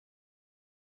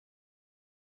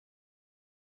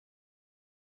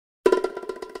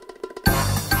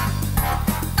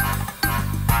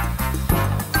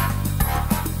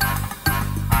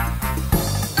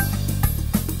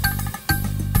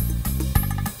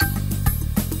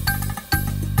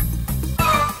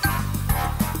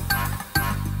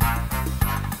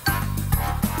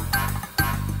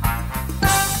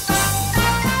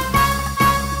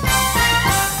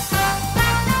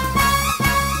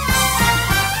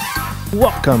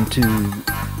Welcome to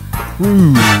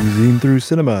Cruising Through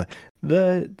Cinema,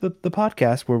 the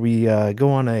podcast where we go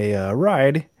on a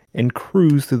ride and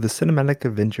cruise through the cinematic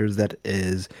adventures that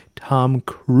is Tom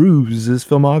Cruise's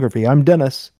filmography. I'm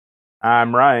Dennis.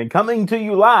 I'm Ryan, coming to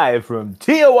you live from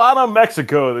Tijuana,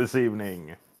 Mexico this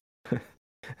evening.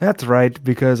 That's right,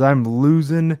 because I'm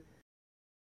losing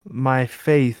my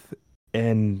faith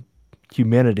in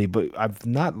humanity, but I've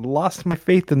not lost my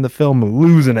faith in the film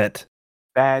Losing It.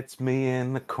 That's me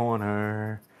in the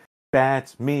corner.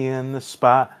 That's me in the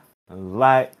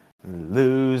spotlight.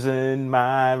 Losing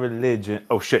my religion.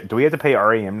 Oh shit, do we have to pay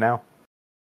REM now?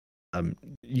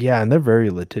 Yeah, and they're very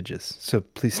litigious, so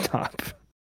please stop.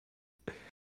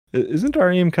 Isn't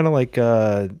REM kind of like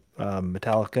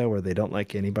Metallica, where they don't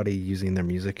like anybody using their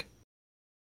music?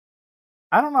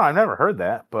 I don't know, I never heard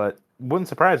that, but wouldn't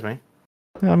surprise me.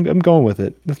 I'm going with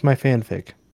it. That's my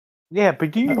fanfic. Yeah,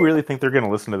 but do you really think they're going to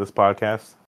listen to this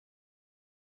podcast?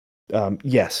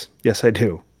 Yes, I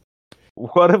do.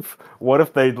 What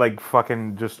if they like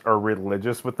fucking just are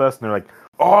religious with us and they're like,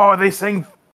 oh, they sing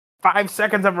 5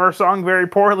 seconds of our song very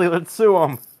poorly, let's sue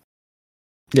them.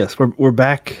 Yes, we're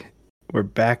back. We're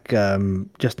back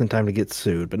just in time to get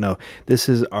sued. But no, this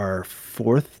is our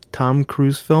fourth Tom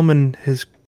Cruise film in his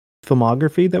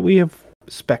filmography that we have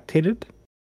spectated.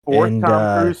 Fourth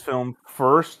Tom Cruise film,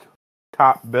 first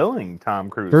top billing Tom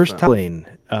Cruise first film.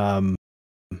 Telling.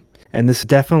 And this is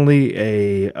definitely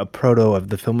a proto of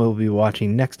the film we'll be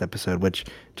watching next episode, which,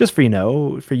 just for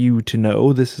you to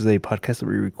know, this is a podcast that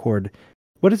we record.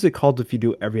 What is it called if you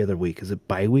do every other week? Is it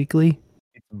bi-weekly?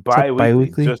 It's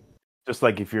bi-weekly. Just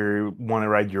like if you want to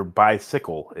ride your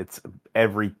bicycle, it's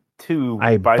every two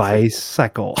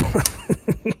bicycle.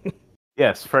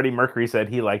 Yes, Freddie Mercury said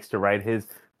he likes to ride his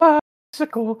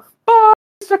bicycle.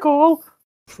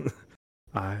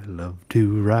 I love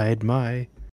to ride my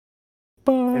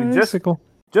bicycle.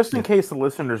 Just in case the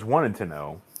listeners wanted to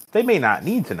know, they may not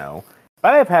need to know,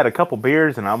 but I've had a couple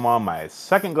beers and I'm on my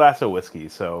second glass of whiskey,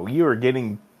 so you are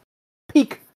getting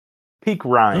peak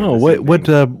Ryan. Oh,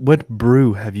 what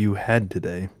brew have you had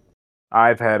today?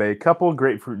 I've had a couple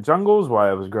grapefruit jungles while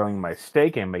I was grilling my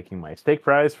steak and making my steak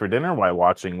fries for dinner while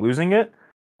watching Losing It,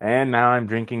 and now I'm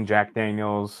drinking Jack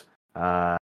Daniels.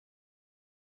 Jack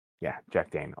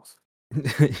Daniels.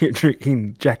 You're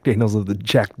drinking Jack Daniels of the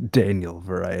Jack Daniel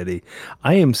variety.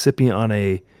 I am sipping on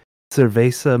a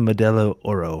Cerveza Modelo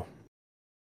Oro.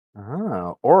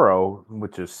 Oro,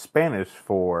 which is Spanish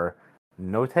for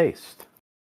no taste.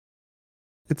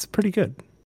 It's pretty good.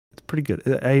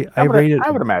 I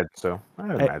would imagine so.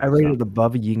 I rated it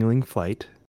above a Yingling Flight,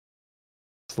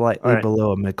 slightly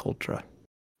below a Mick Ultra.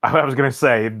 I was gonna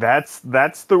say that's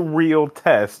the real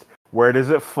test. Where does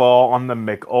it fall on the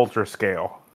Mick Ultra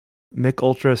scale? Mick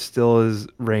Ultra still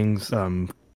reigns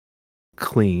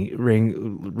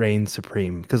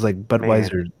supreme, because like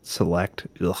Budweiser Select.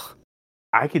 Ugh.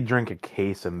 I could drink a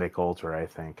case of Mick Ultra. I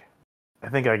think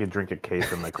I could drink a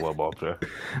case of Michelob Ultra.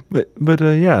 But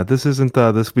yeah, this isn't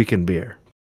This Week in Beer.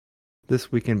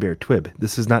 This Week in Beer, Twib.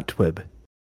 This is not Twib.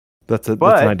 That's an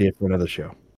idea for another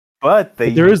show. But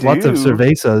there is lots of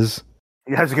cervezas.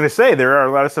 I was going to say, there are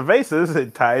a lot of cervezas.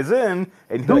 It ties in.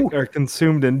 And who are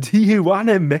consumed in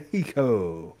Tijuana,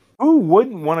 Mexico. Who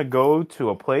wouldn't want to go to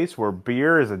a place where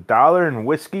beer is $1 and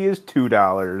whiskey is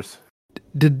 $2?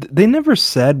 Did they never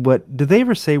said did they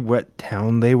ever say what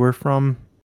town they were from?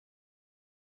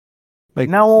 Like,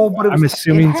 no, but I'm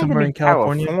assuming somewhere in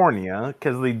California,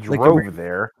 because they drove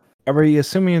there. Are we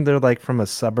assuming they're like from a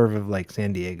suburb of like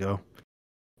San Diego?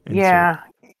 Yeah,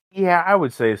 I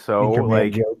would say so.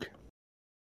 Like joke.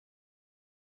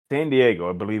 San Diego,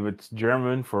 I believe it's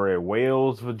German for a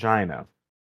whale's vagina.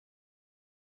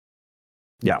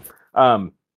 Yeah.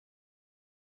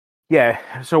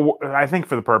 Yeah, so I think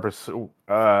for the purpose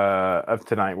of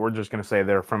tonight, we're just going to say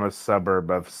they're from a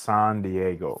suburb of San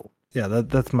Diego. Yeah,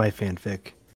 that's my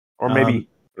fanfic. Or maybe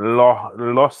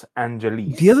Los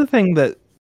Angeles. The other thing that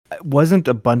wasn't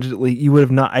abundantly, you would have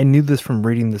not, I knew this from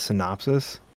reading the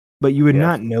synopsis, but you would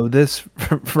not know this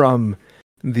from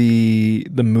the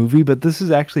movie, but this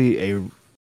is actually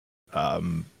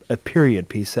a period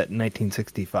piece set in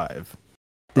 1965.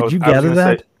 Did you gather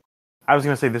that? I was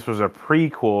going to say this was a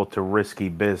prequel to Risky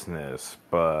Business,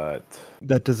 but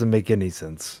that doesn't make any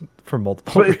sense for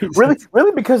multiple reasons.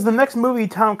 Really, because the next movie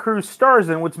Tom Cruise stars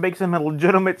in, which makes him a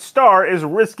legitimate star, is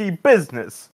Risky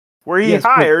Business, where he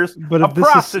hires a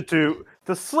prostitute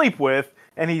to sleep with,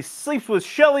 and he sleeps with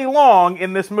Shelley Long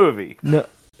in this movie. No,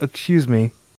 excuse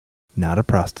me, not a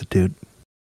prostitute.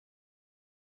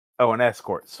 Oh, an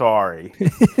escort. Sorry.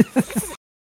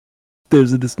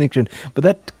 There's a distinction, but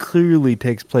that clearly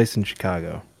takes place in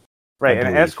Chicago. Right,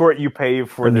 an escort you pay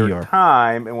for their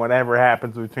time, and whatever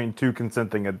happens between two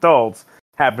consenting adults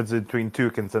happens between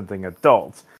two consenting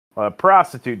adults. A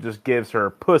prostitute just gives her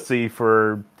pussy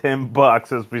for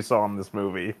 $10, as we saw in this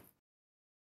movie.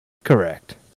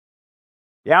 Correct.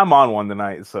 Yeah, I'm on one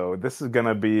tonight, so this is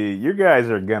gonna be. You guys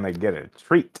are gonna get a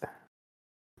treat.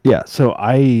 Yeah, so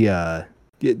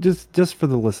just for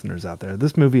the listeners out there,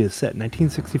 this movie is set in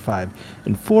 1965,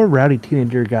 and four rowdy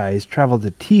teenager guys travel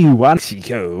to Tijuana,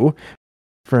 Mexico,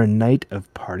 for a night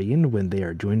of partying when they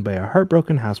are joined by a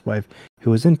heartbroken housewife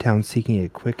who is in town seeking a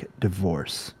quick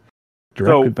divorce.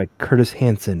 Directed by Curtis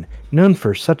Hanson, known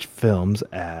for such films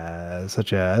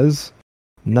such as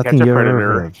Nothing You Ever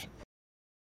Heard of.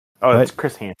 Oh, that's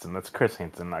Chris Hansen. That's Chris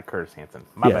Hansen, not Curtis Hanson.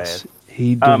 My bad.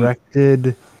 He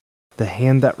directed The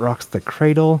Hand That Rocks the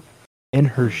Cradle, In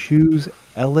Her Shoes,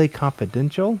 L.A.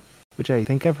 Confidential, which I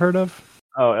think I've heard of.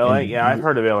 Oh, L.A.? Yeah, I've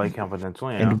heard of L.A.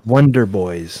 Confidential, yeah. And Wonder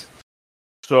Boys.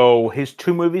 So his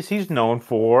two movies he's known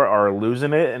for are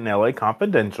Losin It and L.A.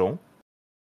 Confidential.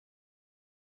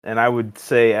 And I would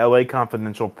say L.A.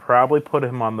 Confidential probably put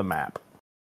him on the map.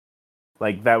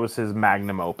 Like, that was his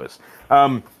magnum opus.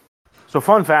 So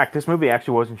fun fact, this movie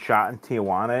actually wasn't shot in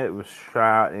Tijuana. It was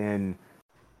shot in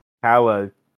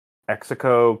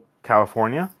Calexico,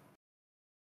 California.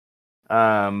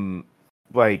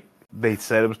 Like, they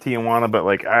said it was Tijuana, but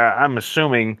like I'm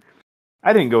assuming,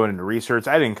 I didn't go into research.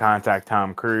 I didn't contact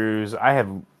Tom Cruise. I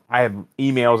have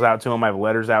emails out to him. I have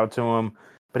letters out to him,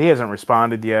 but he hasn't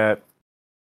responded yet,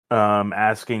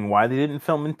 asking why they didn't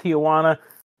film in Tijuana.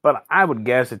 But I would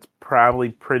guess it's probably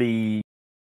pretty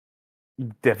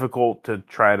difficult to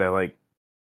try to like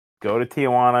go to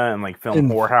Tijuana and like film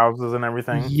whorehouses and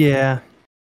everything. Yeah.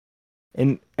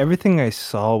 And everything I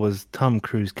saw was Tom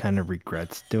Cruise kind of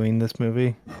regrets doing this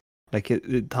movie. Like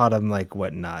it taught him like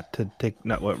what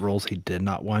roles he did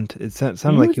not want. It sounded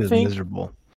like he was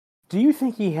miserable. Do you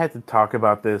think he had to talk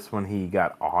about this when he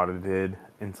got audited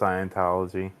in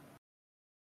Scientology?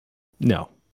 No.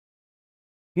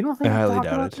 You don't think he talked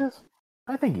about this?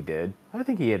 I think he did. I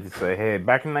think he had to say, hey,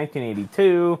 back in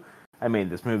 1982, I made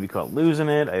this movie called Losin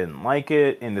It. I didn't like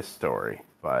it in this story.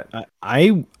 But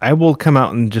I will come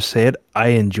out and just say it. I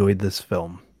enjoyed this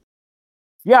film.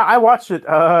 Yeah, I watched it.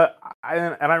 And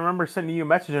I remember sending you a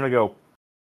message and I go,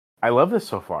 I love this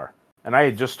so far. And I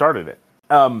had just started it.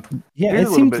 Yeah, it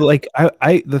seems like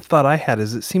the thought I had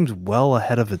is it seems well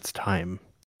ahead of its time.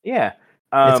 Yeah.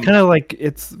 It's kind of like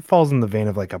it falls in the vein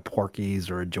of like a Porky's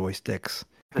or a Joysticks.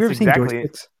 Have you ever seen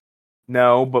Joysticks?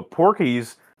 No, but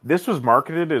Porky's, this was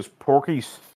marketed as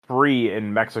Porky's 3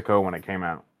 in Mexico when it came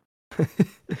out.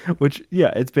 Which,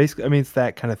 yeah, it's basically, I mean, it's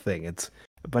that kind of thing. It's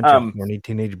a bunch of horny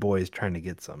teenage boys trying to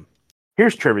get some.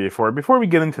 Here's trivia for it. Before we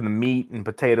get into the meat and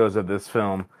potatoes of this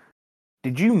film,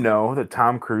 did you know that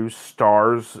Tom Cruise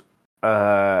stars,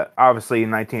 obviously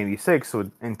in 1986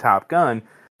 in Top Gun,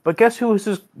 but guess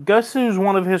who's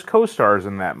one of his co-stars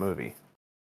in that movie?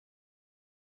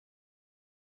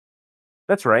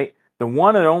 That's right. The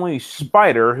one and only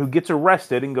Spider who gets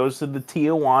arrested and goes to the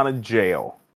Tijuana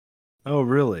jail. Oh,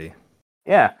 really?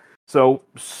 Yeah. So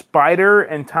Spider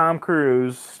and Tom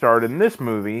Cruise starred in this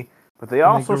movie, but they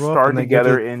also starred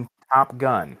together in Top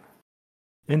Gun.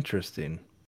 Interesting.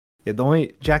 Yeah, the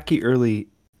only Jackie Earl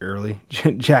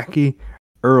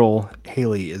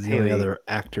Haley is the only other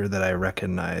actor that I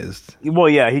recognized. Well,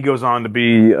 yeah, he goes on to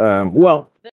be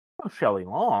Shelley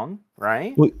Long,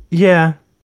 right? Well, yeah.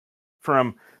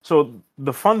 So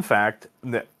the fun fact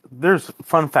that there's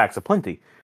fun facts aplenty.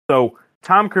 So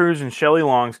Tom Cruise and Shelley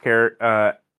Long's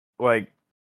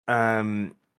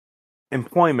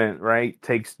employment, right,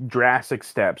 takes drastic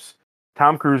steps.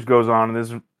 Tom Cruise goes on, and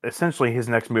this is essentially his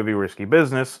next movie, Risky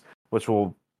Business, which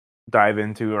we'll dive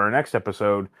into our next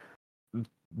episode.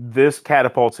 This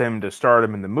catapults him to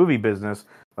stardom in the movie business.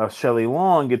 Shelley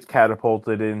Long gets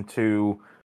catapulted into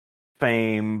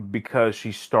fame because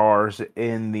she stars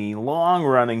in the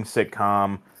long-running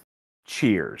sitcom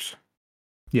Cheers.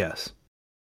 Yes.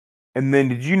 And then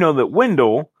did you know that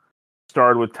Wendell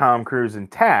starred with Tom Cruise in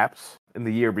Taps in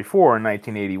the year before, in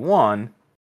 1981?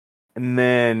 And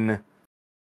then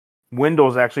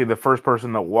Wendell's actually the first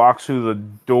person that walks through the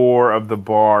door of the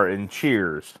bar in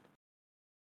Cheers.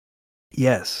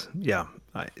 Yes. Yeah.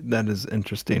 That is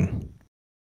interesting.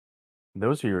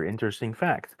 Those are your interesting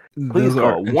facts. Please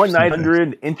call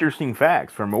 1-900-INTERESTING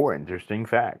FACTS for more interesting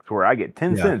facts, where I get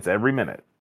 10 cents every minute.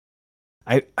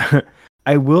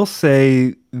 I will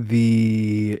say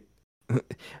there's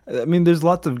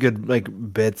lots of good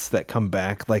like bits that come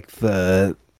back, like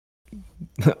the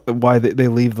why they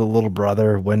leave the little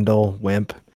brother Wendell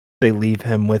Wimp. They leave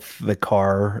him with the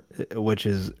car, which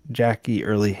is Jackie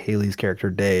Earle Haley's character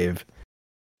Dave.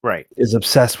 Right. is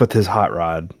obsessed with his hot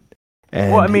rod.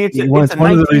 And well, I mean, he wants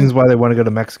one of the reasons why they want to go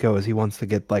to Mexico is he wants to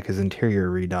get like his interior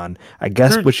redone. I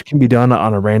guess which can be done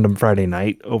on a random Friday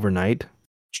night overnight.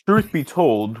 Truth be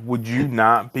told, would you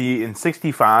not be in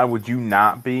 65? Would you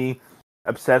not be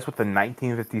obsessed with the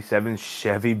 1957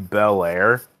 Chevy Bel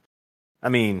Air? I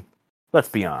mean, let's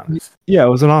be honest. Yeah, it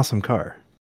was an awesome car.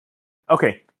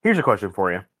 Okay, here's a question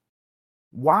for you.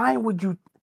 Why?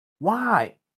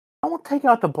 I won't take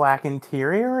out the black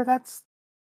interior.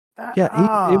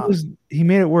 He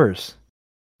made it worse.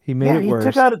 He made it worse.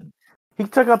 He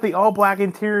took out the all black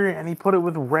interior and he put it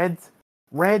with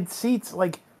red seats.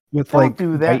 Like, with don't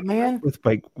do that, man. With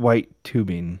like white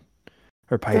tubing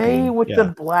or piping. Stay with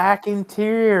the black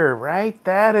interior, right?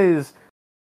 That is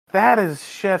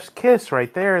chef's kiss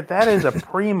right there. That is a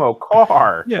primo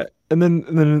car. Yeah, and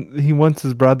then he wants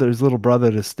his little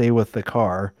brother, to stay with the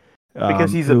car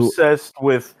because he's obsessed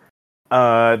with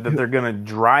that they're gonna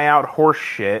dry out horse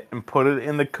shit and put it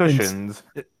in the cushions.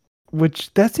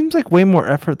 Which that seems like way more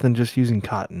effort than just using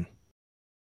cotton.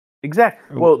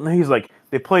 Exactly. Well, he's like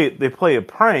they play a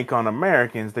prank on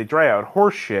Americans. They dry out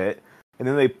horse shit and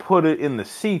then they put it in the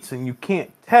seats, and you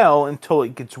can't tell until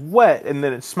it gets wet, and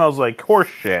then it smells like horse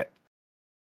shit.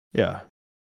 Yeah.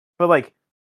 But like,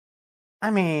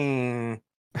 I mean,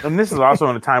 and this is also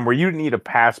in a time where you need a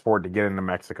passport to get into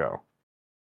Mexico.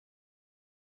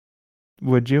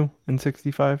 Would you in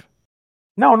 65?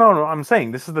 No. I'm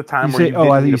saying this is the time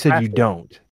where you said you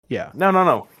don't. Yeah.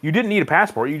 No. You didn't need a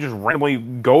passport. You just randomly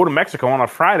go to Mexico on a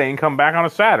Friday and come back on a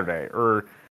Saturday, or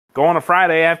go on a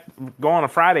Friday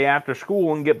after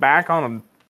school and get back on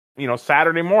a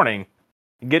Saturday morning.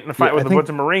 Get in a fight with a bunch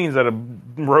of Marines at a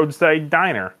roadside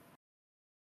diner.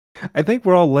 I think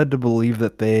we're all led to believe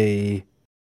that they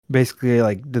basically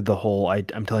like did the whole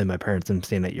I'm telling my parents I'm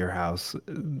staying at your house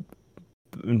and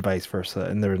vice versa,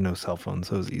 and there was no cell phone,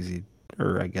 so it was easy,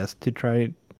 or I guess, to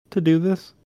try to do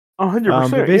this.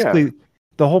 100%. Basically,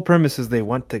 the whole premise is they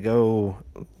want to go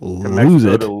lose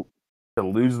it. To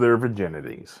lose their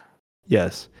virginities.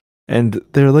 Yes. And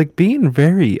they're like being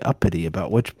very uppity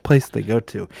about which place they go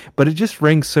to. But it just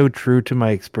rings so true to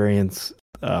my experience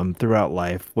throughout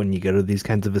life when you go to these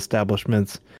kinds of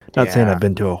establishments. Not saying I've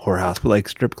been to a whorehouse, but like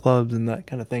strip clubs and that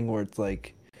kind of thing, where it's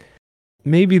like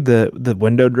maybe the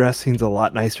window dressing's a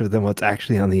lot nicer than what's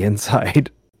actually on the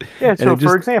inside. Yeah, so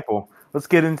for example, let's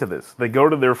get into this. They go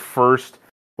to their first...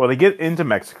 Well, they get into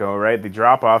Mexico, right? They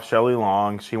drop off Shelley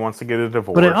Long. She wants to get a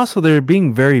divorce. But they're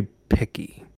being very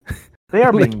picky. They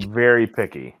are being very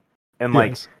picky. And,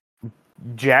 like,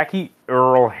 Jackie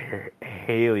Earl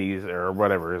Haley's, or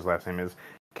whatever his last name is,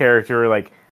 character,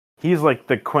 like, he's, like,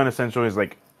 the quintessential, he's,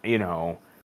 like,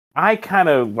 I kind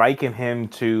of liken him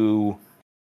to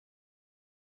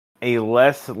a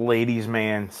less ladies'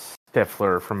 man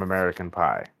Stifler from American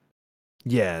Pie.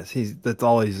 Yes, he's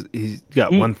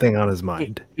got one thing on his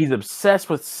mind. He's obsessed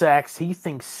with sex. He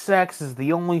thinks sex is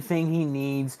the only thing he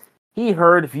needs. He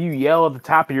heard if you yell at the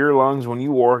top of your lungs when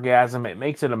you orgasm, it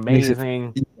makes it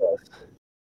amazing.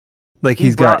 Like he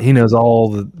knows all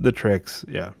the tricks.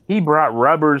 Yeah. He brought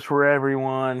rubbers for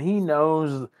everyone. He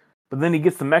knows, but then he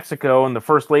gets to Mexico and the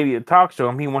first lady that talks to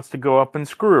him, he wants to go up and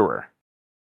screw her.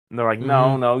 And they're like,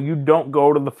 no, you don't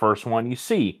go to the first one you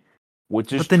see,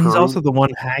 which is But then he's also the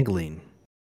one haggling.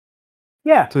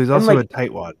 Yeah. So he's also a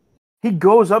tightwad. He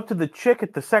goes up to the chick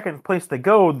at the second place they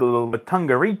go, the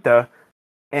Tungarita,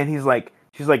 and she's like,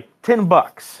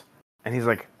 $10. And he's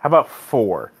like, how about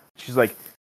 4? She's like,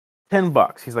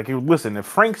 $10. He's like, listen, if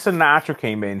Frank Sinatra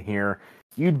came in here,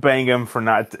 you'd bang him for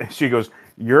not... She goes,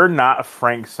 you're not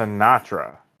Frank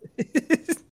Sinatra.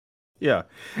 Yeah.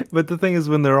 But the thing is,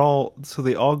 when they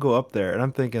all go up there, and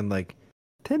I'm thinking like,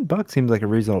 $10 seems like a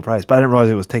reasonable price, but I didn't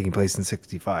realize it was taking place in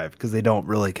 65 because they don't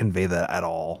really convey that at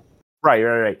all.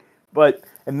 Right. But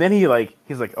and then he's like,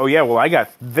 oh yeah, well I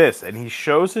got this, and he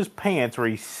shows his pants where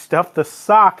he stuffed the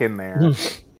sock in there.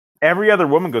 Every other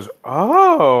woman goes,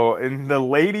 oh, and the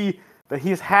lady that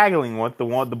he's haggling with, the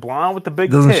blonde with the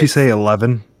big doesn't tits, she say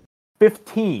 11?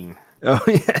 15. Oh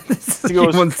yeah, she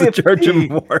goes, wants 15. To charge him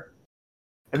more.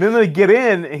 And then they get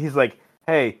in, and he's like,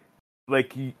 hey,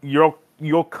 like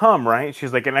you'll come, right?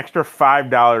 She's like, an extra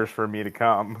 $5 for me to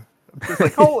come. It's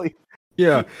like, holy.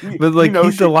 Yeah, but like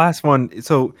he's the last one,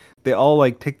 so they all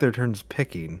like take their turns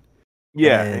picking.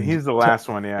 Yeah, and he's the last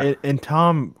one. Yeah, and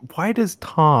Tom. Why does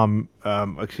Tom?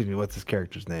 Excuse me. What's his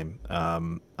character's name?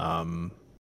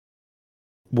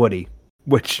 Woody.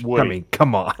 I mean,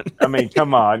 come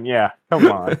on. Yeah,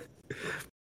 come on.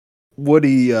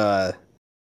 Woody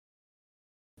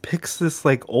picks this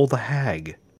like old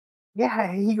hag.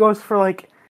 Yeah, he goes for like.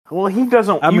 Well, he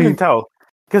doesn't. You can tell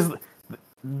because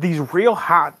these real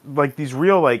hot, like these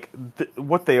real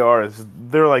what they are is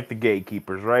they're like the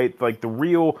gatekeepers, right? Like the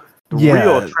real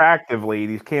attractive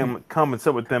ladies come and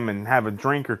sit with them and have a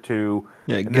drink or two.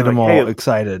 Yeah, and get them like, all hey,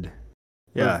 excited.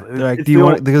 Yeah, they're like, it's do you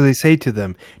want? Because they say to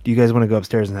them, "Do you guys want to go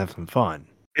upstairs and have some fun?"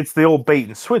 It's the old bait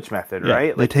and switch method, Yeah,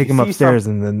 right? they Like take him upstairs,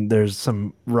 and then there's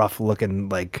some rough looking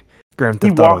like Grand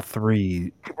Theft Auto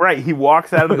 3. Right, he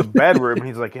walks out of the bedroom and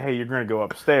he's like, "Hey, you're gonna go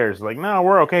upstairs." Like, no,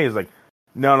 we're okay. He's like,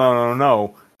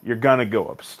 no, you're gonna go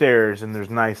upstairs, and there's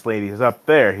nice ladies up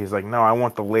there. He's like, no, I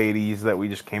want the ladies that we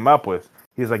just came up with.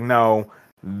 He's like, no,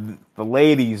 the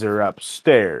ladies are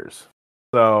upstairs.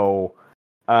 So,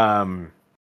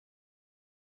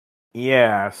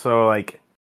 yeah, so like,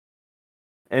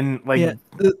 and like, yeah,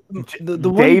 the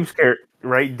Dave's character,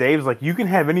 right? Dave's like, you can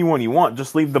have anyone you want,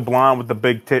 just leave the blonde with the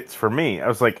big tits for me. I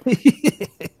was like,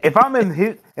 if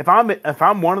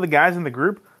I'm one of the guys in the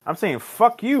group, I'm saying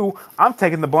fuck you. I'm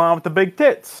taking the blonde with the big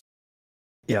tits.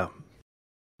 Yeah,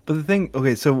 but the thing,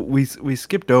 okay, so we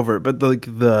skipped over it, but like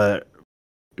the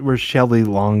where Shelley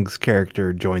Long's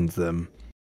character joins them.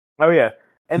 Oh yeah,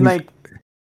 and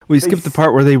we skipped the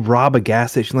part where they rob a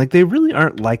gas station. Like, they really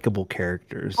aren't likable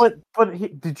characters. But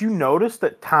did you notice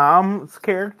that Tom's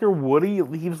character Woody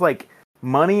leaves like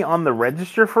money on the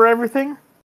register for everything?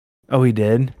 Oh, he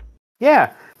did.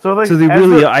 Yeah. So like, they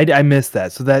really, I missed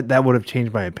that. So that would have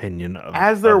changed my opinion.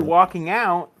 As they're walking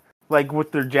out, like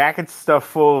with their jackets stuff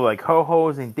full of like ho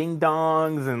hos and ding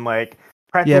dongs and like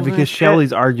pretzels. Yeah, because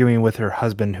Shelley's arguing with her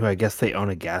husband, who I guess they own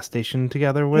a gas station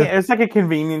together with. Yeah, it's like a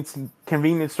convenience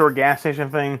store gas station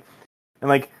thing, and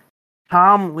like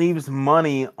Tom leaves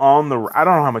money on the. I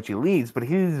don't know how much he leaves, but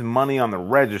he leaves money on the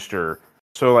register.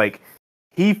 So like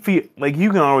he feel like you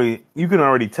can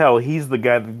already tell he's the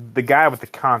guy with the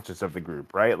conscience of the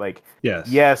group, right? Like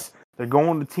yes, they're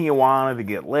going to Tijuana to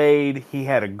get laid. He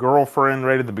had a girlfriend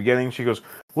right at the beginning. She goes,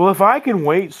 "Well, if I can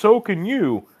wait, so can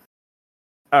you."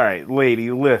 All right,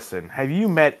 lady, listen. Have you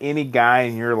met any guy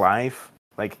in your life?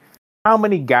 Like, how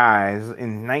many guys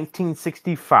in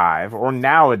 1965 or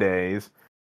nowadays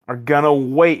are gonna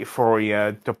wait for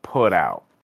you to put out?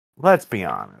 Let's be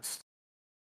honest.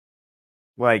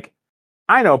 Like,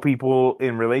 I know people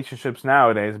in relationships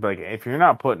nowadays, but like, if you're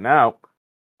not putting out,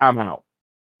 I'm out.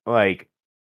 Like,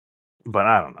 but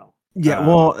I don't know. Yeah,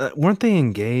 well, weren't they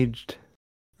engaged?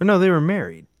 Or no, they were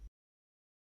married.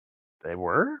 They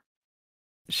were?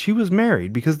 She was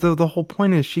married because the whole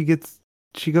point is she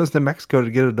goes to Mexico to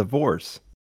get a divorce.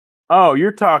 Oh,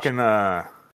 you're talking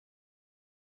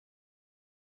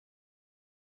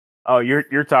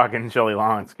you're talking Shelley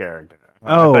Long's character.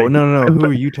 Oh, no. Who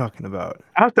are you talking about?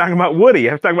 I was talking about Woody.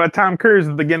 I was talking about Tom Cruise at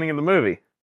the beginning of the movie.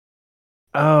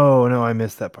 Oh, no, I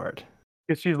missed that part.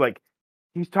 Because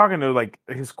he's talking to like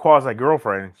his quasi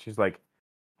girlfriend. She's like,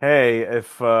 hey,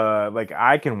 if like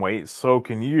I can wait, so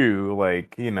can you,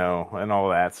 like, you know, and all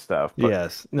that stuff. But,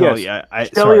 yes. No, yes, yeah,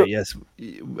 sorry, yes.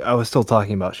 I was still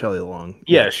talking about Shelley Long.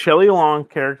 Yeah, yes. Shelley Long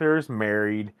character is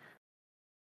married.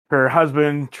 Her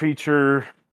husband treats her, I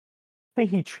think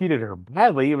he treated her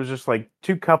badly. It was just like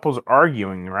two couples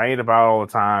arguing, right, about all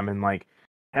the time, and like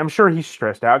I'm sure he's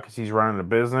stressed out because he's running a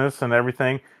business and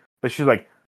everything. But she's like,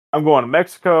 I'm going to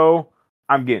Mexico,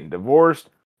 I'm getting divorced,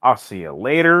 I'll see you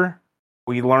later.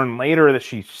 We learn later that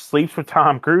she sleeps with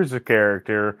Tom Cruise's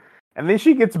character, and then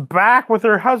she gets back with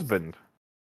her husband.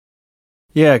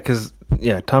 Yeah, because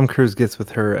Tom Cruise gets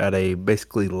with her at a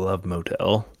basically love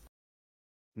motel.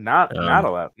 Not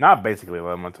basically a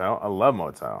love motel, a love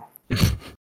motel.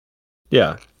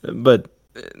 Yeah, but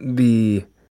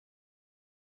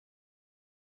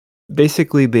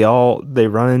basically they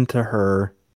run into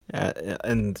her,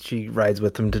 and she rides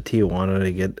with them to Tijuana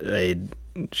to get a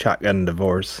shotgun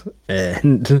divorce,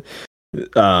 and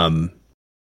it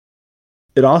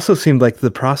also seemed like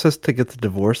the process to get the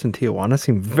divorce in Tijuana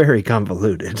seemed very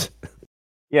convoluted.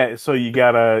 Yeah, so you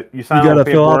gotta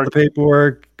fill out the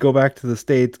paperwork, go back to the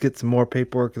States, get some more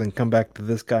paperwork, and then come back to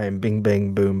this guy, and bing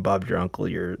bang boom, Bob's your uncle.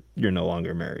 You're no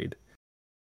longer married.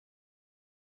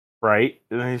 Right?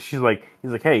 And he's like,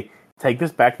 hey, take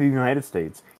this back to the United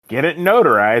States, get it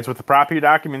notarized with the proper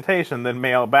documentation, then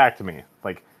mail it back to me.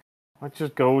 Like, let's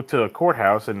just go to a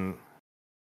courthouse and.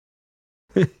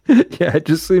 Yeah, it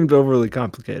just seemed overly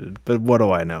complicated, but what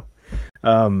do I know?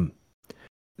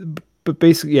 But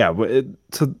basically, yeah.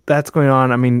 So that's going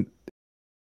on. I mean,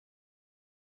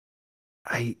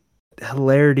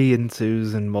 hilarity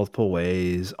ensues in multiple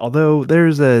ways. Although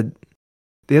the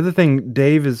other thing,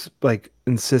 Dave is like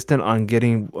insistent on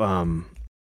getting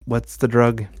what's the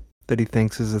drug that he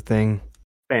thinks is a thing?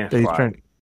 Spanish fly.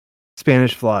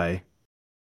 Spanish fly.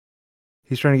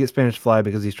 He's trying to get Spanish Fly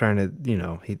because he's trying to,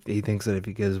 he thinks that if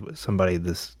he gives somebody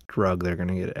this drug, they're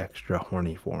gonna get extra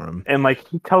horny for him. And like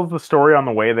he tells the story on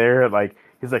the way there. Like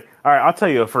he's like, "All right, I'll tell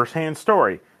you a firsthand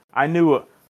story. I knew,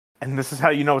 and this is how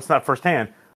you know it's not firsthand.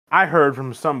 I heard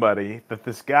from somebody that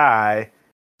this guy's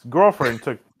girlfriend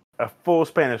took a full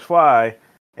Spanish Fly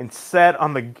and sat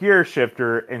on the gear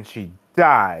shifter, and she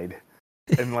died."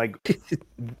 And like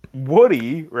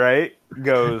Woody, right,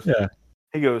 goes, Yeah.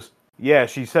 he goes, "Yeah,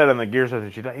 she sat on the gear shifter,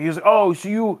 and she died." He goes, "Oh, so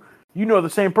you know the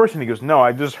same person?" He goes, "No,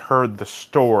 I just heard the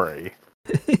story."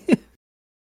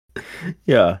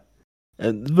 Yeah.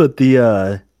 But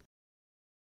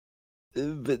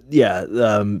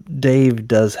Dave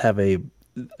does have a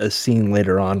scene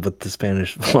later on with the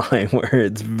Spanish Fly where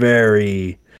it's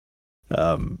very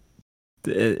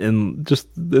and just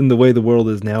in the way the world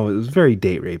is now, it was very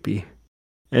date rapey.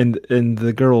 And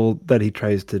the girl that he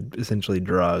tries to essentially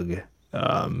drug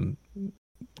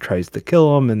tries to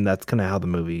kill him, and that's kind of how the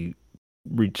movie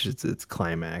reaches its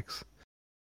climax.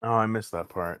 Oh, I missed that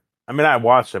part. I mean, I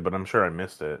watched it, but I'm sure I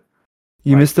missed it.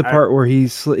 You missed the part where he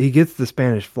gets the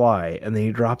Spanish Fly and then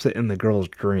he drops it in the girl's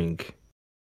drink,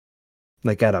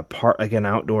 like at like an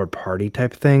outdoor party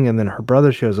type thing, and then her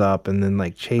brother shows up and then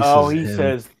like chases him. Oh, he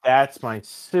says, "That's my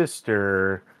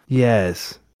sister."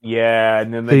 Yes. Yeah,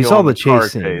 and then so you saw the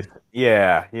chase scene.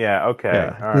 Yeah. Okay.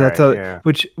 Yeah, all right. Yeah.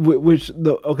 Which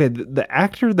the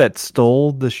actor that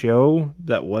stole the show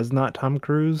that was not Tom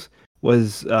Cruise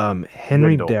was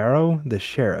Henry Darrow, the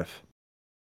sheriff.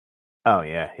 Oh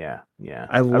yeah.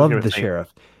 I love the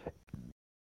sheriff.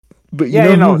 But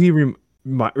you know who he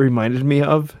reminded me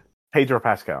of? Pedro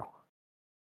Pascal.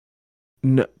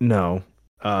 No.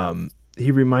 He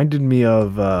reminded me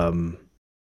of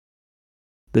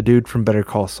the dude from Better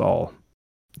Call Saul,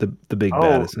 the big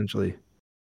bad, essentially.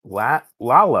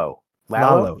 Lalo.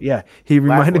 Yeah, he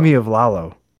reminded me of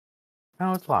Lalo.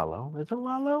 No, it's Lalo. Is it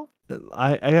Lalo?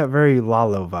 I got very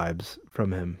Lalo vibes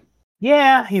from him.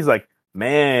 Yeah, he's like,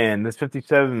 man, this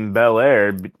 57 Bel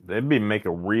Air, they'd make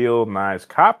a real nice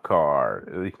cop car.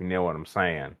 If you know what I'm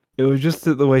saying. It was just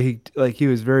the way he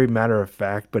was very matter of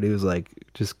fact, but he was like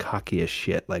just cocky as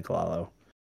shit, like Lalo.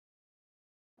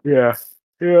 Yeah,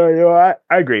 I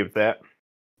agree with that.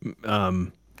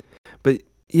 But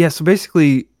yeah, so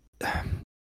basically,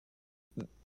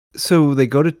 so they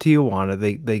go to Tijuana.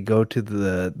 They go to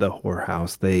the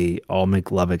whorehouse. They all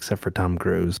make love except for Tom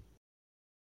Cruise,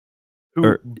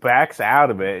 who backs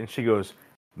out of it, and she goes,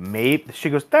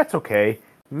 "That's okay.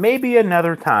 Maybe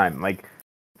another time." Like,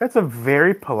 that's a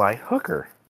very polite hooker.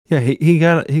 Yeah, he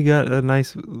got a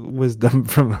nice wisdom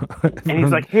from. And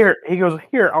he's like, "Here," he goes,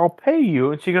 "Here, I'll pay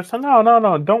you." And she goes,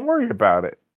 "No, don't worry about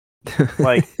it."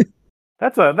 Like,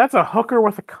 that's a hooker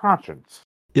with a conscience.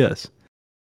 Yes.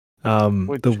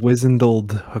 The wizened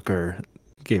old hooker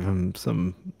gave him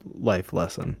some life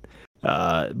lesson.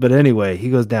 But anyway, he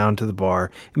goes down to the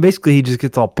bar, and basically he just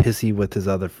gets all pissy with his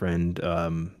other friend,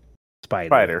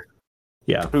 Spider.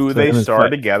 Yeah, who they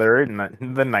starred together in the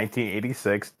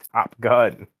 1986 Top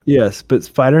Gun. Yes, but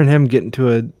Spider and him get into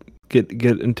a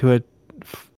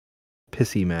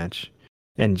pissy match,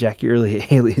 and Jackie Earle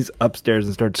Haley's upstairs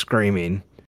and starts screaming.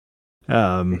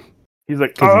 He's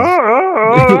like, yes,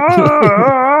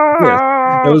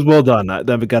 that was well done.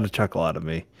 That got a chuckle out of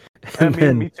me.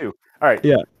 Me too. All right,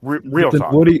 yeah, real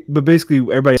talk. But basically,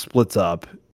 everybody splits up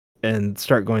and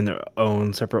start going their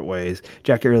own separate ways.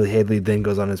 Jackie Earle Haley then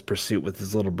goes on his pursuit with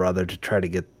his little brother to try to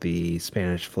get the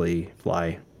Spanish fly.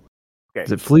 Okay.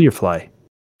 Is it flea or fly?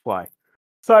 Fly.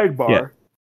 Sidebar. Yeah.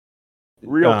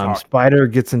 Real talk. Spider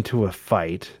gets into a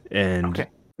fight, and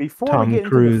Tom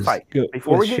Cruise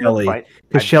with Shelley,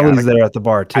 because Shelley's there at the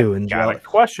bar too. I got a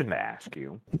question to ask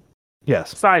you.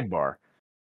 Yes. Sidebar.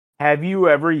 Have you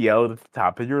ever yelled at the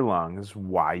top of your lungs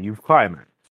why you've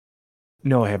climaxed?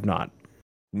 No, I have not.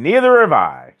 Neither have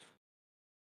I.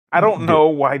 I don't know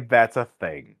why that's a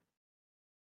thing.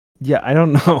 Yeah, I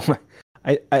don't know.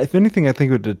 If anything, I think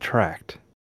it would detract.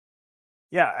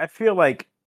 Yeah, I feel like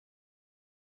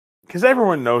because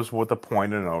everyone knows what the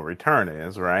point of no return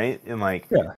is, right?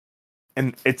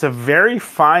 And it's a very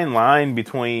fine line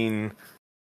between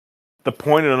the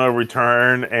point of no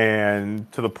return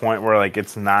and to the point where like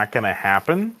it's not going to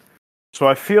happen. So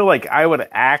I feel like I would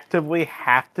actively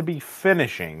have to be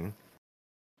finishing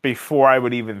before I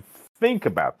would even think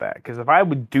about that. Because if I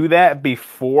would do that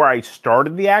before I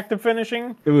started the act of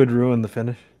finishing, it would ruin the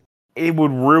finish. It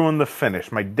would ruin the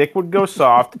finish. My dick would go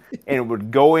soft and it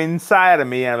would go inside of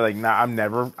me, and I'd be like, "Nah,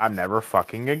 I'm never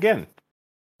fucking again."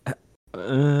 I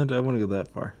don't want to go that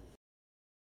far.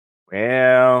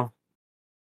 Well,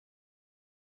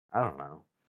 I don't know.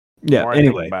 Yeah.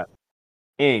 Anyway,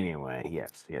 Anyway,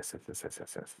 yes.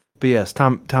 But yes,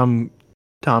 Tom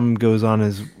goes on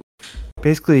his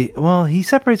basically. Well, he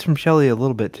separates from Shelley a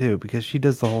little bit too because she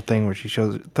does the whole thing where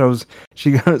throws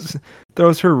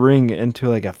her ring into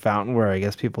like a fountain where I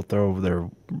guess people throw their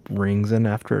rings in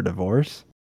after a divorce.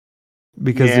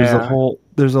 Because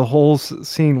there's a whole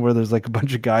scene where there's like a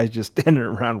bunch of guys just standing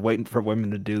around waiting for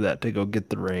women to do that to go get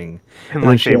the ring, and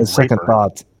then she has second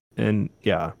thoughts, and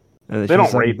yeah, and they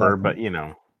don't rape her, but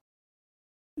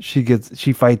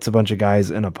she fights a bunch of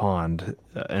guys in a pond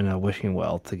in a wishing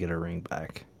well to get her ring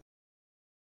back.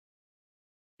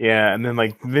 Yeah, and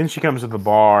then she comes to the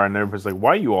bar, and everybody's like,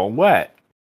 "Why are you all wet?"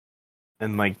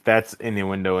 And like that's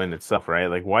innuendo in itself, right?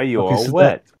 Like, why are you all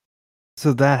wet?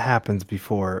 So that happens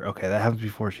before. Okay, that happens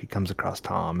before she comes across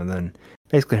Tom, and then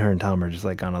basically her and Tom are just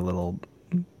like on a little.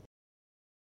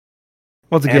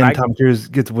 Once again, Tom Cruise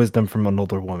gets wisdom from an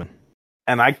older woman.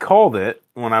 And I called it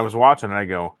when I was watching it. I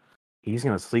go, he's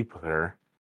gonna sleep with her,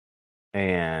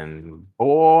 and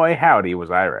boy, howdy, was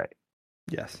I right.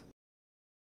 Yes,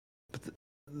 but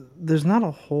there's not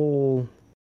a whole.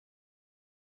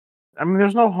 I mean,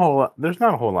 there's not a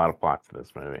whole lot of plot to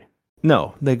this movie.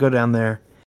 No, they go down there.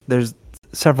 There's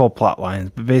several plot lines,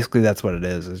 but basically that's what it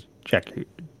is Jackie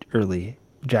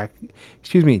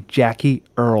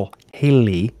Earl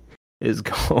Haley is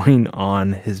going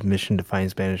on his mission to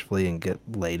find Spanish Flea and get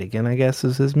laid again, I guess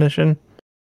is his mission.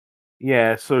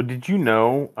 Yeah, so did you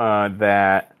know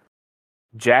that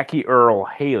Jackie Earl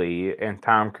Haley and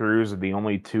Tom Cruise are the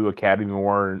only two Academy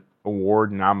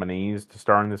Award nominees to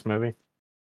star in this movie?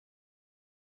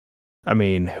 I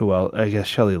mean, who else? I guess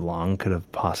Shelley Long could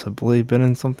have possibly been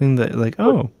in something that, like,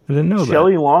 I didn't know that.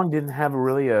 Shelley Long didn't have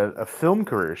a film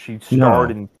career. She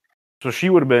starred in, so she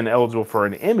would have been eligible for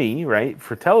an Emmy, right,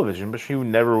 for television, but she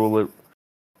never will.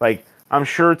 Like, I'm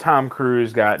sure Tom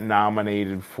Cruise got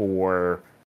nominated for.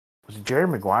 Was it Jerry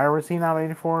Maguire? Was he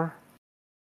nominated for?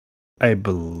 I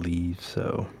believe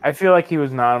so. I feel like he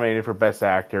was nominated for Best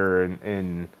Actor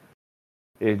in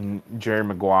Jerry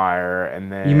Maguire,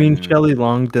 and then... You mean Shelley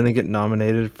Long didn't get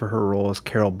nominated for her role as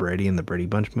Carol Brady in the Brady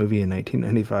Bunch movie in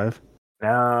 1995?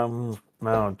 No,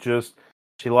 just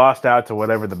she lost out to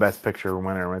whatever the Best Picture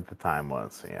winner at the time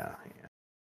was. Yeah.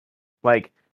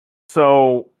 Like,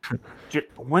 so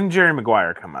when Jerry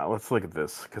Maguire come out? Let's look at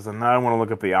this because now I want to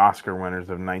look up the Oscar winners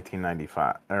of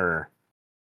 1995. Or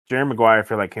Jerry Maguire, I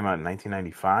feel like came out in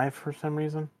 1995 for some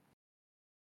reason.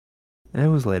 It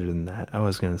was later than that. I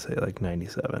was going to say like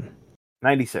 97.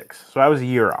 96. So I was a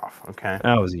year off, okay?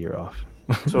 I was a year off.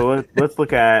 So let's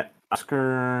look at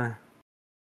Oscar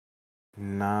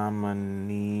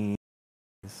nominees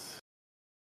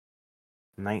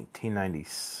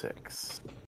 1996.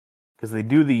 Because they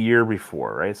do the year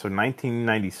before, right? So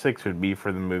 1996 would be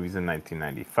for the movies in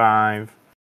 1995.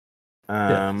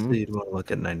 Yeah, so you'd want to look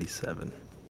at 97.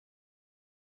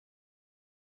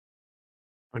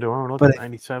 Or do I want to look at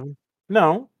 97?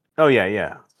 No. Oh,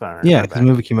 yeah. Sorry. Yeah, because the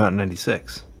movie came out in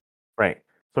 96. Right.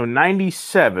 So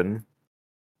 97.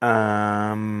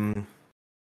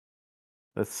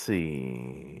 Let's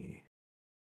see.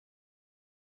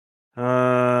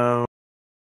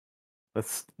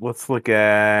 Let's look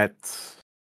at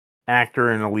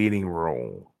actor in a leading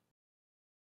role.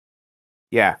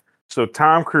 Yeah. So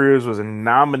Tom Cruise was a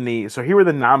nominee. So here were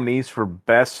the nominees for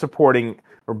Best Supporting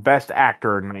or Best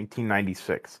Actor in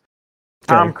 1996.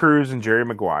 Tom Cruise and Jerry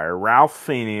Maguire, Ralph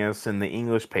Fiennes in The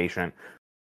English Patient,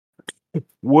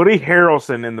 Woody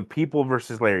Harrelson in The People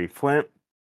vs. Larry Flint,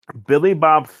 Billy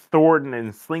Bob Thornton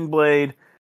in Sling Blade,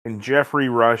 and Jeffrey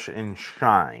Rush in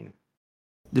Shine.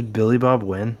 Did Billy Bob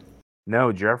win?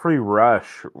 No, Jeffrey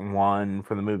Rush won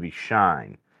for the movie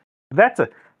Shine. That's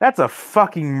a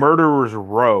fucking murderer's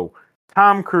row.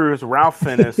 Tom Cruise, Ralph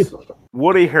Fiennes,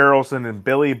 Woody Harrelson, and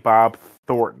Billy Bob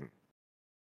Thornton.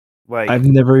 Like, I've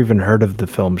never even heard of the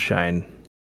film Shine.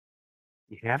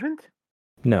 You haven't?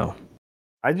 No.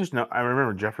 I just know. I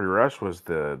remember Jeffrey Rush was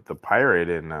the pirate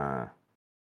in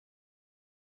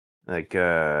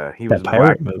he was that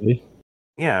pirate movie.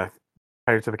 Yeah,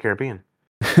 Pirates of the Caribbean.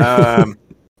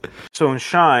 So in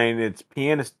Shine, it's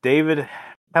pianist David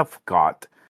Helfgott,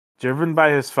 driven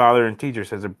by his father and teachers,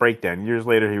 has a breakdown. Years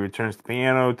later, he returns to the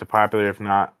piano to popular, if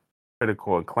not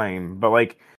critical acclaim. But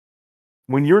like,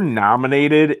 when you're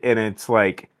nominated and it's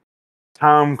like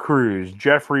Tom Cruise,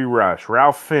 Jeffrey Rush,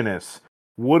 Ralph Fiennes,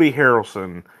 Woody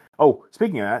Harrelson. Oh,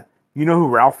 speaking of that, you know who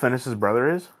Ralph Fiennes' brother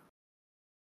is?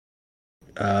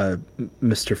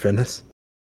 Mr. Fiennes.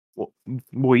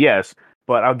 Well, yes,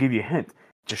 but I'll give you a hint.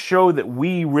 To show that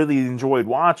we really enjoyed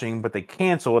watching, but they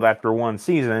canceled after one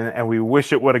season, and we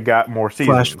wish it would have got more seasons.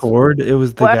 Flash forward, it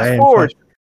was the guy. Flash forward.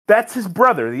 That's his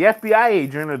brother. The FBI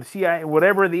agent or the CIA,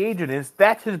 whatever the agent is,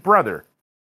 that's his brother.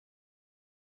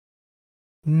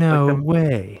 No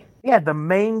way. Yeah, the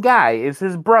main guy is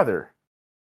his brother.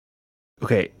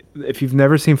 Okay, if you've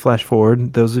never seen Flash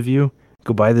Forward, those of you,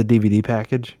 go buy the DVD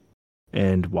package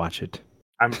and watch it.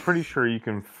 I'm pretty sure you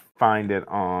can find it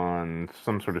on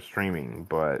some sort of streaming,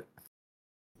 but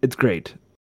it's great.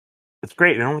 It's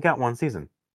great. It only got one season.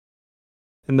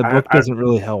 And the book doesn't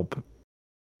really help.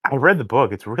 I read the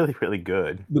book. It's really, really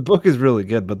good. The book is really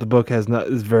good, but the book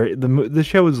the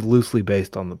show is loosely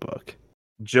based on the book.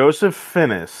 Joseph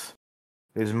Fiennes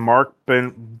is Mark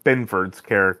Binford's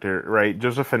character, right?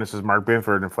 Joseph Fiennes is Mark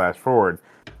Binford in Flash Forward,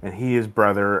 and he is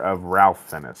brother of Ralph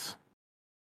Fiennes.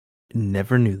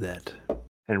 Never knew that.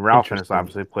 And Ralph Fiennes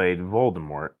obviously played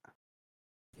Voldemort.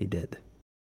 He did.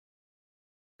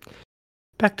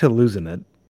 Back to Losing It.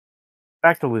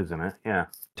 Yeah.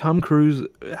 Tom Cruise,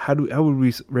 how would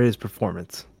we rate his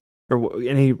performance? Or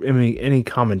any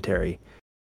commentary?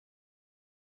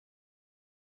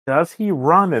 Does he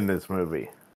run in this movie?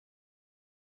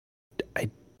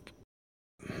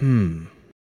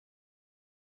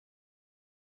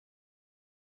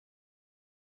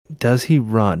 Does he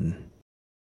run?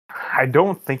 I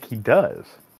don't think he does.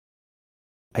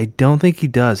 I don't think he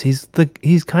does. He's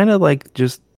kind of like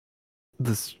just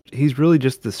this. He's really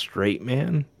just the straight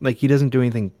man. Like, he doesn't do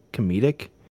anything comedic,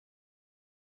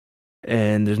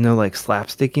 and there's no like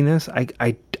slapstickiness.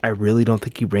 I really don't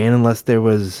think he ran unless there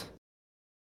was.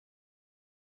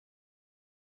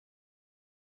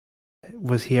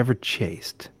 Was he ever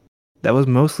chased? That was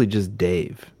mostly just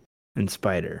Dave and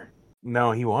Spider.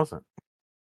 No, he wasn't.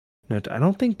 No, I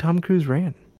don't think Tom Cruise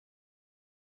ran.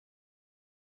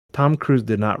 Tom Cruise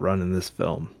did not run in this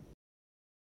film.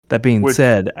 That being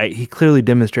said, he clearly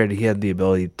demonstrated he had the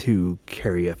ability to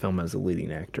carry a film as a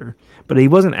leading actor, but he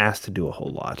wasn't asked to do a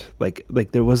whole lot. Like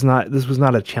this was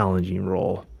not a challenging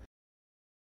role.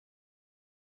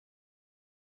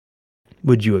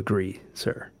 Would you agree,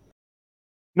 sir?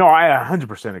 No, I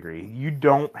 100% agree. You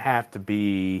don't have to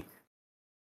be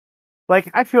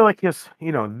like, I feel like this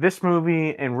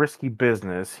movie and Risky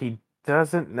Business, he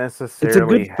doesn't necessarily. It's a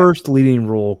good first leading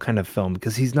role kind of film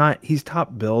because he's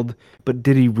top billed, but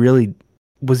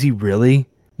was he really?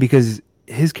 Because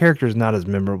his character is not as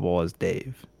memorable as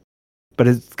Dave, but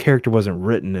his character wasn't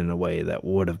written in a way that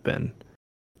would have been.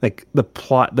 Like the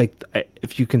plot, like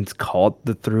if you can call it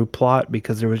the through plot,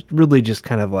 because there was really just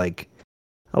kind of like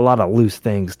a lot of loose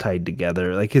things tied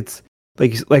together. Like it's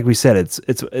like we said,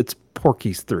 it's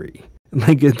Porky's 3.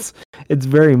 Like it's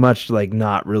very much like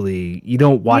not really. You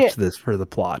don't watch this for the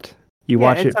plot. You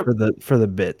watch it for the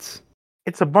bits.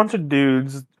 It's a bunch of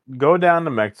dudes go down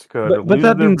to Mexico. But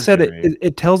that being said,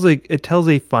 it tells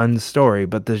a fun story,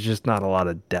 but there's just not a lot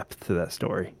of depth to that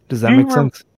story. Does that make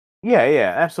sense?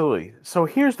 Yeah, absolutely. So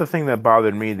here's the thing that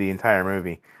bothered me the entire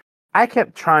movie. I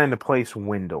kept trying to place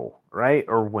Wendell, right,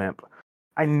 or Wimp.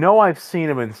 I know I've seen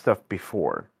him in stuff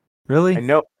before. Really? I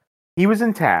know he was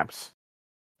in Taps,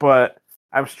 but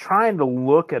I was trying to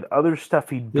look at other stuff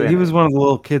he'd been in. He was one of the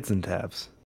little kids in Taps.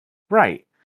 Right.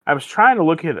 I was trying to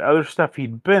look at other stuff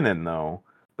he'd been in, though,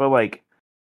 but, like,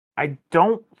 I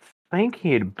don't think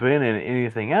he had been in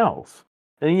anything else.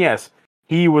 And yes,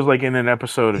 he was, like, in an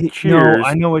episode of Cheers. No,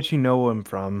 I know what you know him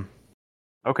from.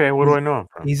 Okay, what do I know him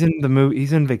from? He's in the movie.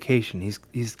 He's in Vacation.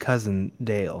 He's cousin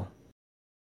Dale.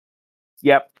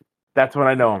 Yep, that's what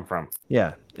I know him from.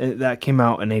 Yeah, that came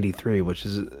out in '83, which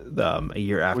is a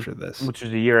year after this. Which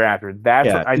is a year after. That's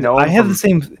what I know. I have the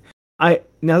same.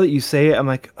 Now that you say it, I'm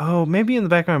like, oh, maybe in the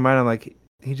back of my mind, I'm like,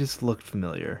 he just looked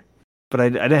familiar, but I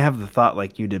didn't have the thought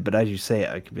like you did. But as you say it,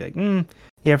 I could be like,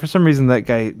 yeah, for some reason that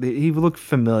guy, he looked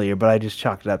familiar, but I just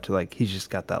chalked it up to like he's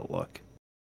just got that look.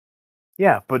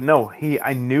 Yeah, but no,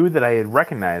 I knew that I had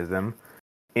recognized him,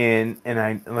 and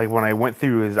I like when I went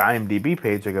through his IMDb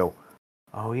page, I go,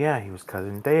 oh yeah, he was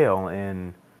cousin Dale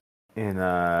in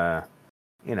National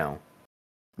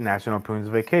Lampoon's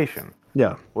Vacation.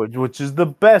 Yeah, which is the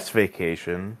best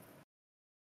Vacation.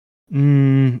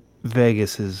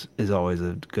 Vegas is always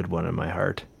a good one in my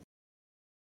heart.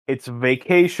 It's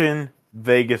Vacation,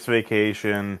 Vegas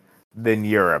Vacation, then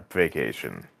Europe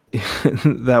Vacation.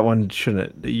 That one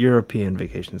shouldn't. The European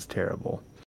Vacation is terrible.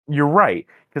 You're right,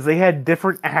 because they had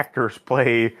different actors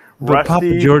play but Rusty.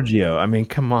 Papa Giorgio. I mean,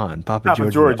 come on, Papa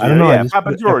Giorgio. I don't know. Yeah,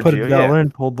 Papa Giorgio. I put a dollar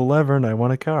and pulled the lever, and I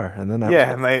won a car. And then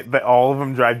and they all of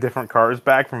them drive different cars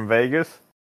back from Vegas.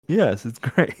 Yes, it's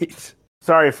great.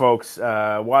 Sorry, folks.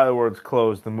 While the world's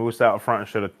closed, the moose out front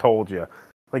should have told you.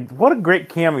 Like, what a great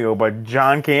cameo by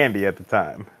John Candy at the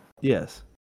time. Yes.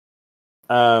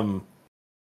 I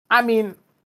mean,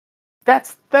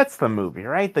 that's the movie,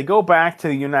 right? They go back to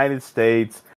the United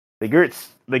States. They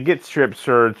get strip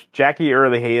searched. Jackie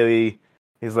Earle Haley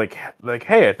is like,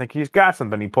 hey, I think he's got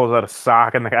something. He pulls out a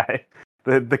sock, and the guy,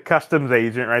 the customs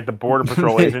agent, right, the border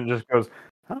patrol agent, just goes,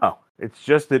 oh, it's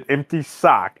just an empty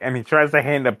sock, and he tries to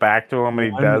hand it back to him,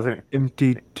 and he doesn't.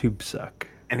 Empty tube sock,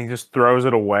 and he just throws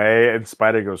it away, and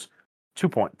Spider goes, 2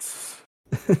 points.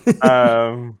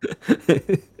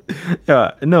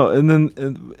 Yeah, no, and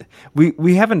then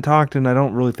we haven't talked, and I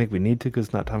don't really think we need to because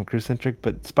it's not Tom Cruise centric.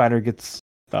 But Spider gets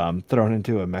thrown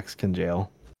into a Mexican jail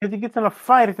because he gets in a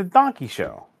fight at the donkey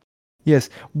show. Yes,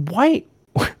 why?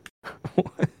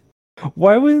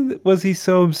 Why was he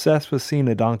so obsessed with seeing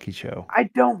a donkey show? I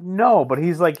don't know, but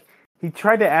he's like, he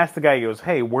tried to ask the guy. He goes,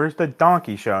 "Hey, where's the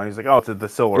donkey show?" And he's like, "Oh, it's at the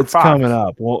Silver Fox. It's coming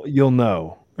up. Well, you'll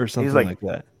know, or something like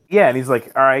that." Yeah, and he's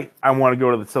like, all right, I want to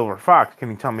go to the Silver Fox. Can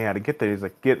you tell me how to get there? He's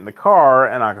like, get in the car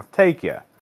and I'll take you.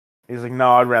 He's like, no,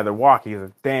 I'd rather walk. He's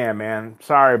like, damn, man,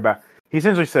 sorry about... He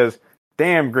essentially says,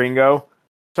 damn, gringo,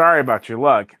 sorry about your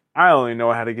luck. I only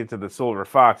know how to get to the Silver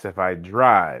Fox if I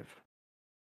drive.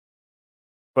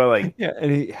 But like... Yeah, and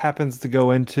he happens to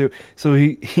go into... So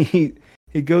he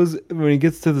goes... When he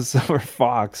gets to the Silver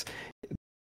Fox,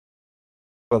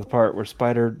 the part where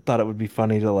Spider thought it would be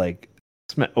funny to like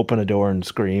open a door and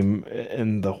scream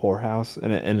in the whorehouse,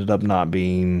 and it ended up not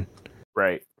being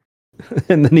right.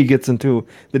 And then he runs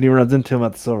into him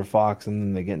at the Silver Fox, and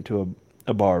then they get into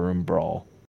a barroom brawl.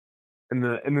 And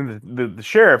then the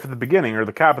sheriff at the beginning, or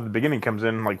the cop at the beginning, comes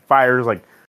in and like fires like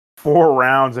 4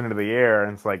 rounds into the air,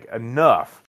 and it's like,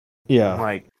 enough. Yeah, and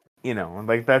like, you know,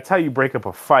 like that's how you break up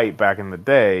a fight back in the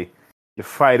day. You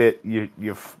fight it, you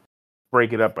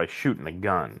break it up by shooting a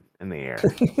gun in the air.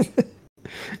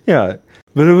 Yeah,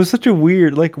 but it was such a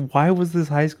weird, like, why was this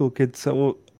high school kid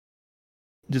so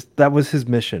just, that was his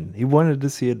mission. He wanted to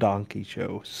see a donkey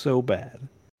show so bad.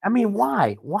 I mean,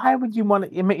 why? Why would you want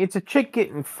to? I mean, it's a chick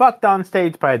getting fucked on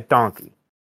stage by a donkey.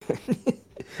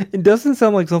 It doesn't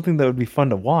sound like something that would be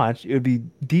fun to watch. It would be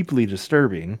deeply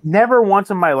disturbing. Never once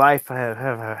in my life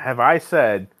have I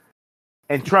said,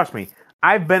 and trust me,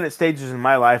 I've been at stages in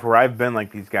my life where I've been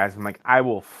like these guys. I'm like, I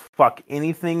will fuck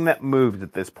anything that moves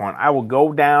at this point. I will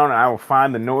go down and I will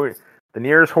find the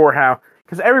nearest whorehouse,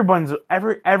 because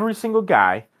every single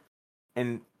guy,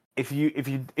 and if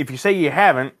you say you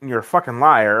haven't, you're a fucking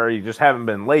liar, or you just haven't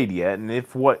been laid yet. And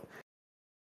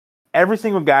every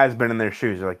single guy's been in their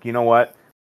shoes. They're like, you know what?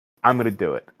 I'm gonna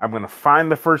do it. I'm gonna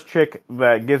find the first chick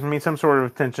that gives me some sort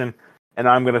of attention, and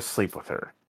I'm gonna sleep with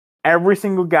her. Every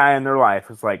single guy in their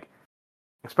life is like,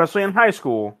 especially in high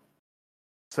school,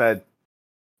 said,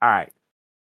 all right,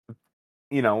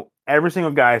 you know, every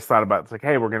single guy has thought about it. It's like,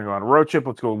 hey, we're going to go on a road trip.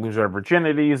 Let's go lose our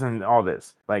virginities and all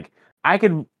this. Like, I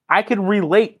could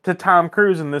relate to Tom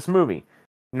Cruise in this movie.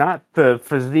 Not the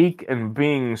physique and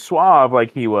being suave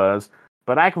like he was,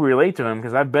 but I could relate to him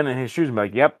because I've been in his shoes and be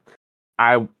like, yep,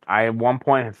 I at one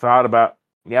point had thought about,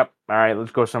 yep, all right,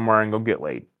 let's go somewhere and go get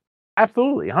laid.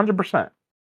 Absolutely, 100%.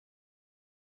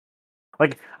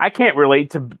 Like, I can't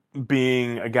relate to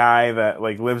being a guy that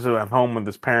like lives at home with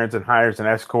his parents and hires an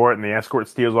escort, and the escort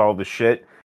steals all the shit.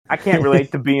 I can't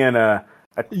relate to being a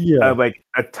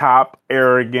top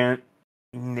arrogant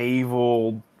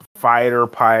naval fighter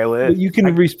pilot. But you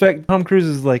can respect Tom Cruise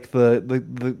is like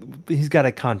the he's got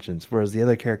a conscience, whereas the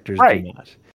other characters do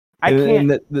not.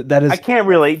 I can't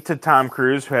relate to Tom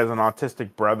Cruise, who has an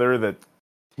autistic brother that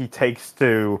he takes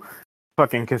to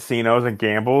fucking casinos and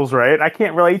gambles, right? I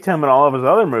can't relate to him in all of his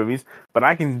other movies, but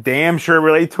I can damn sure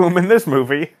relate to him in this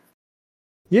movie.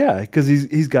 Yeah, because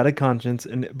he's got a conscience,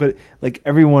 but like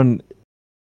everyone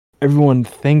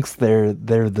thinks they're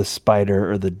the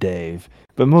Spider or the Dave,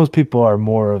 but most people are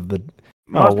more of the.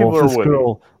 If this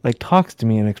girl like talks to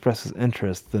me and expresses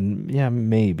interest, then yeah,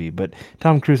 maybe. But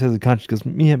Tom Cruise has a conscience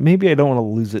because yeah, maybe I don't want to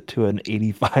lose it to an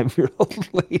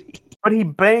 85-year-old lady. But he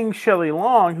bangs Shelley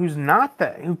Long, who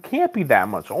can't be that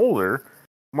much older.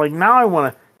 Like, now I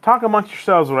want to talk amongst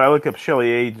yourselves when I look up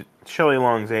Shelley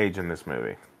Long's age in this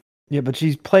movie. Yeah, but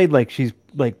she's played like she's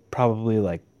like probably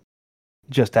like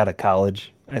just out of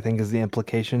college, I think is the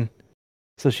implication.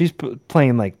 So she's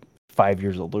playing like 5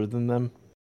 years older than them,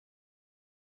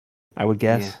 I would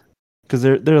guess. Because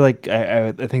they're like,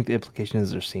 I think the implication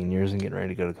is they're seniors and getting ready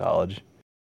to go to college.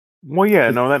 Well, yeah,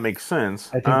 no, that makes sense.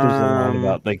 I think there's a line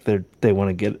about like they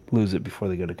want to lose it before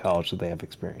they go to college, so they have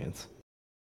experience.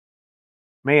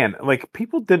 Man, like,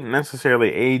 people didn't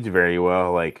necessarily age very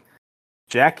well. Like,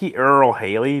 Jackie Earle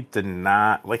Haley did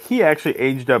not. Like, he actually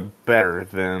aged up better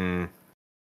than,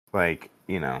 like,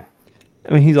 you know.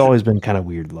 I mean, he's always been kind of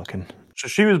weird looking. So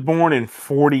she was born in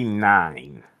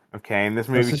 1949. Okay, and this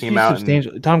movie came out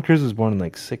substantial. Tom Cruise was born in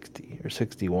like 60 or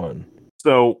 61.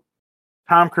 So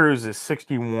Tom Cruise is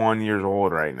 61 years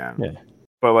old right now. Yeah.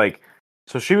 But like,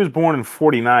 so she was born in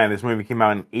 49. This movie came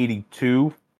out in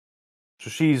 82. So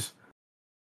she's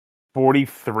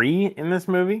 43 in this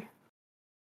movie.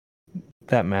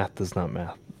 That math does not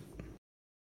math.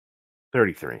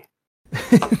 33.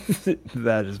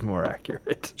 That is more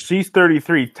accurate. She's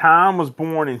 33. Tom was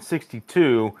born in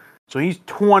 62. So he's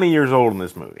 20 years old in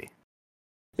this movie.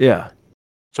 Yeah.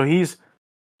 So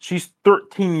she's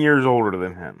 13 years older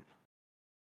than him.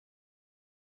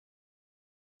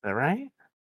 Is that right?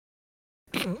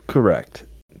 Correct.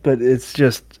 But it's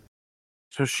just...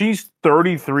 So she's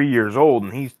 33 years old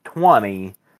and he's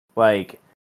 20. Like...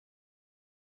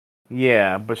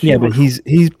 Yeah, but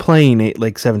he's playing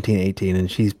like 17, 18, and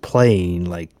she's playing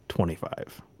like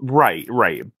 25. Right.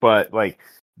 But like,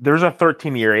 there's a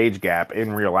 13-year age gap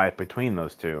in real life between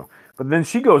those two. But then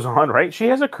she goes on, right? She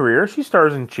has a career. She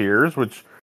stars in Cheers, which,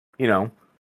 you know,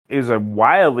 is a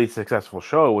wildly successful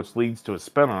show, which leads to a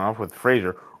spinoff with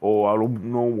Frasier. Oh, I don't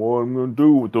know what I'm gonna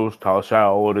do with those tossed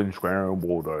salad and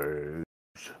scrambled eggs.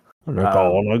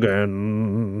 On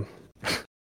again.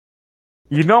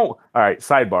 You know, all right,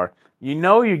 sidebar. You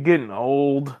know you're getting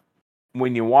old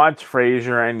when you watch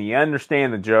Frasier and you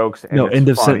understand the jokes. And end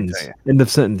of sentence. End of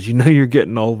sentence. You know you're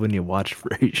getting old when you watch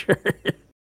Frasier.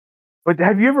 But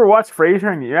have you ever watched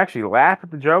Frasier and you actually laugh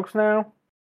at the jokes now?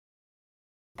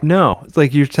 No, it's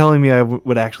like you're telling me I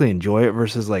would actually enjoy it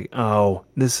versus like, oh,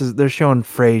 they're showing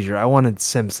Frasier. I wanted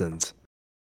Simpsons.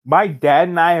 My dad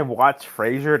and I have watched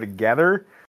Frasier together,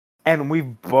 and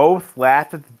we've both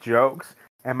laughed at the jokes.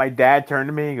 And my dad turned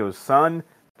to me and goes, "Son,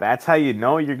 that's how you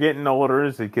know you're getting older,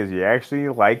 is because you actually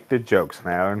like the jokes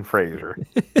now in Frasier."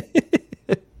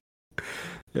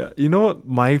 Yeah, you know what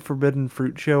my forbidden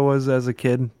fruit show was as a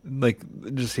kid? Like,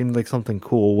 it just seemed like something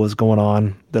cool was going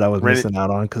on that I was missing out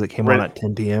on because it came on at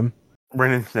 10 p.m.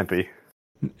 Ren and Snippy.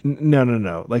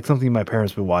 No. Like something my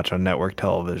parents would watch on network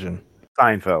television.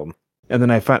 Seinfeld. And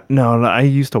then I found no, I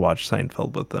used to watch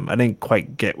Seinfeld with them. I didn't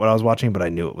quite get what I was watching, but I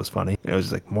knew it was funny. It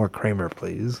was like, more Kramer,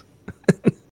 please.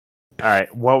 All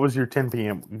right, what was your 10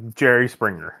 p.m. Jerry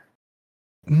Springer?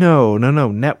 No,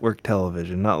 network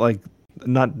television, not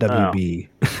WB.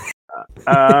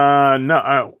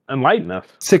 No, enlighten us.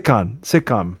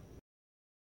 Sitcom.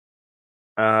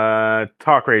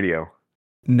 Talk radio.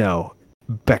 No,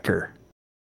 Becker.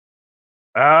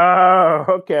 Oh,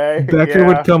 okay. Becker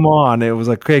would come on. It was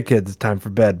like, okay, kids, it's time for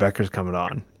bed. Becker's coming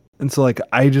on. And so, like,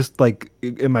 I just, like,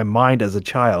 in my mind as a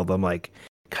child, I'm like,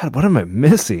 God, what am I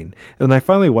missing? And I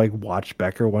finally, like, watched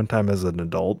Becker one time as an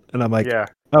adult. And I'm like,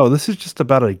 oh, this is just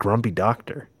about a grumpy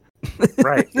doctor.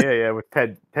 Right. Yeah. With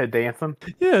Ted Danson.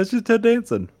 Yeah, it's just Ted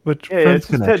Danson. Which it's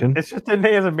just Ted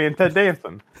Danson being Ted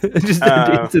Danson. It's just Ted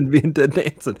Danson being Ted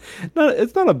Danson. No,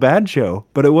 it's not a bad show,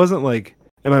 but it wasn't like,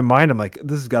 in my mind, I'm like,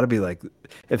 this has got to be like,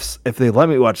 if they let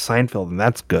me watch Seinfeld, and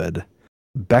that's good,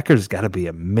 Becker's got to be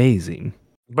amazing.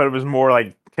 But it was more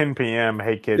like 10 p.m.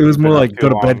 Hey kids, it was more like, go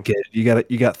to bed, kid. You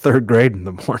got third grade in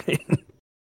the morning.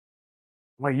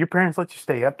 Wait, your parents let you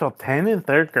stay up till 10 in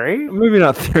third grade? Maybe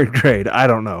not third grade. I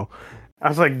don't know. I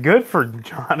was like, good for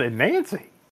John and Nancy.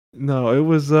 No, it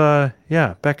was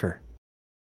Becker.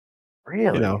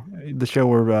 Really? You know, the show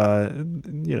where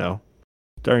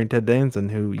starring Ted Danson,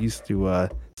 who used to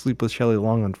sleep with Shelley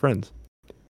Long on Friends.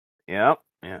 Yep.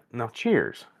 Yeah. No,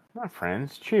 Cheers. Not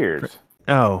Friends. Cheers.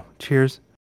 Oh, Cheers.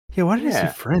 Yeah, why did I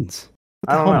say Friends?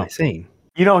 What the hell am I saying?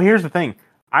 You know, here's the thing.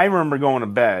 I remember going to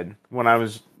bed when I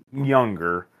was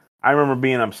younger. I remember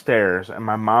being upstairs, and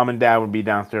my mom and dad would be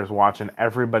downstairs watching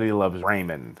Everybody Loves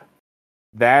Raymond.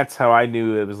 That's how I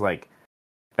knew it was like.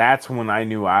 That's when I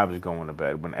knew I was going to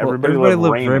bed. When Everybody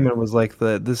Loves Raymond was like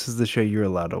this is the show you're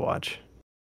allowed to watch.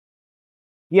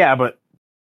 Yeah, but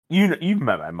you've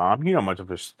met my mom. You know how much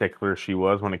of a stickler she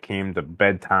was when it came to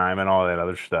bedtime and all that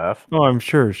other stuff. Oh, I'm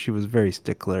sure she was very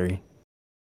sticklery.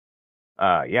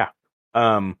 Yeah.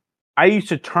 I used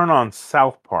to turn on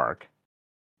South Park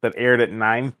that aired at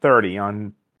 9:30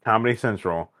 on Comedy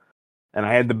Central, and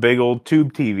I had the big old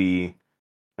tube TV,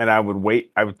 and I would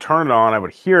wait. I would turn it on. I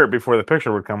would hear it before the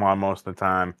picture would come on most of the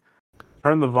time.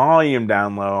 Turn the volume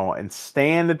down low and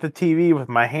stand at the TV with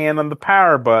my hand on the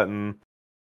power button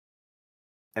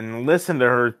and listen to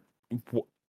her.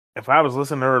 If I was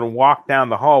listening to her to walk down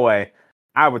the hallway,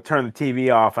 I would turn the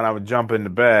TV off and I would jump into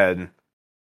bed.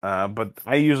 But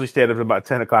I usually stayed up to about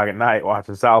 10 o'clock at night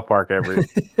watching South Park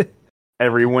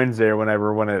every Wednesday when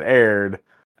it aired.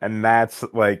 And that's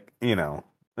like, you know,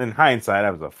 in hindsight,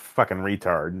 I was a fucking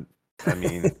retard. I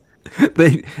mean,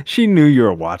 she knew you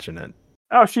were watching it.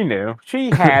 Oh, she knew. She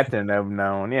had to have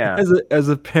known. Yeah. As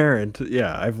a parent,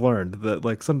 yeah, I've learned that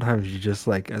like sometimes you just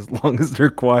like as long as they're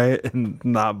quiet and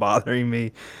not bothering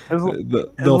me, As, as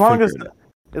they'll long figure as it out.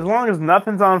 as long as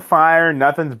nothing's on fire,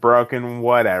 nothing's broken,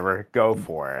 whatever, go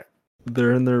for it.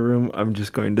 They're in their room. I'm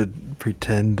just going to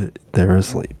pretend they're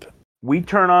asleep. We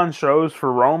turn on shows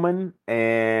for Roman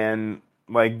and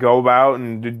like go about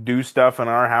and do stuff in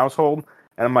our household,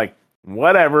 and I'm like,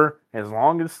 whatever, as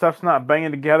long as stuff's not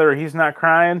banging together or he's not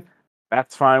crying,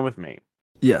 that's fine with me.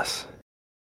 Yes.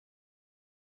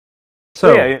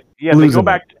 So yeah, they go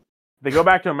back. They go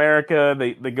back to America.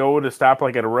 They go to stop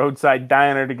like at a roadside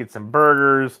diner to get some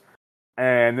burgers,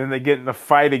 and then they get in the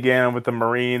fight again with the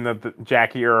Marine that the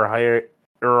Jackie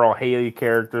Earl Haley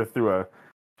character threw a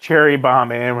cherry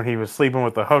bomb in when he was sleeping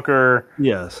with the hooker.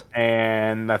 Yes.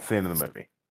 And that's the end of the movie.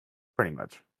 Pretty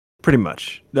much. Pretty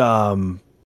much.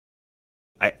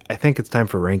 I think it's time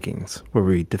for rankings where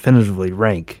we definitively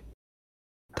rank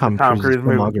Tom Cruise's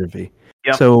filmography.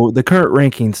 Yep. So the current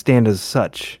rankings stand as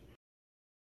such.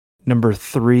 Number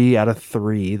 3 out of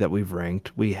 3 that we've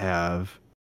ranked, we have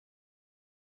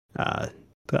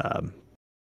the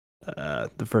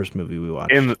first movie we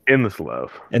watched. Endless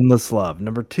Love. Endless Love.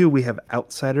 Number 2, we have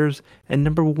Outsiders. And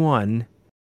number 1,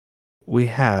 we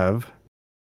have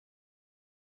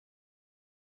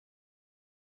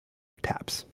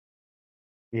Taps.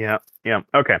 Yeah.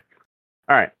 Okay.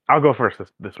 All right. I'll go first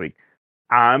this week.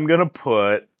 I'm going to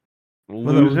put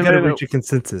Losing It. Gotta reach a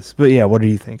consensus. But yeah, what are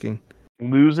you thinking?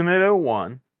 Losing It at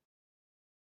 1.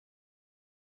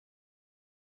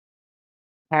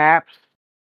 Taps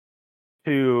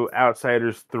 2,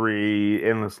 Outsiders 3,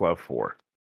 Endless Love 4.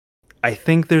 I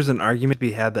think there's an argument to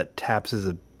be had that Taps is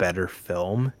a better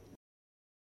film.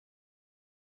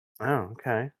 Oh,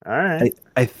 okay. All right.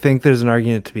 I think there's an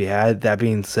argument to be had. That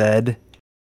being said,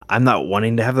 I'm not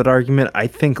wanting to have that argument. I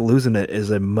think Losing It is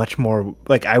a much more,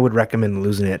 like, I would recommend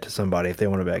Losing It to somebody if they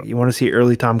want to back. You want to see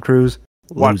early Tom Cruise?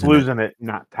 Watch Losing It,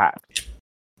 not Taps.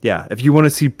 Yeah. If you want to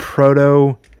see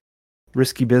proto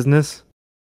Risky Business,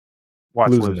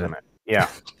 watch Losing It. Yeah.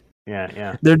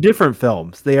 Yeah. They're different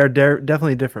films. They are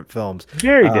definitely different films.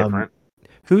 Very different.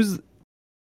 Who's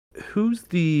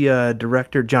the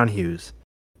director? John Hughes.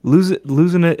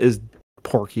 Losing It is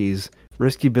Porky's.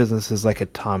 Risky Business is like a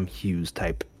Tom Hughes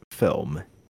type film.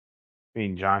 You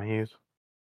mean John Hughes?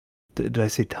 Did I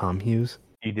say Tom Hughes?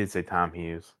 You did say Tom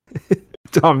Hughes.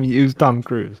 Tom Hughes, Tom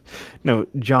Cruise. No,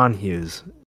 John Hughes.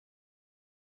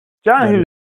 John Hughes,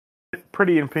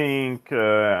 Pretty in Pink,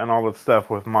 and all that stuff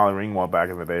with Molly Ringwald back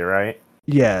in the day, right?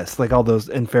 Yes, like all those,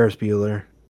 and Ferris Bueller.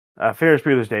 Ferris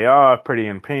Bueller's Day Off, Pretty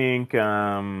in Pink.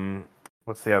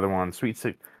 What's the other one?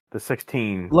 The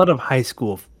 16. A lot of high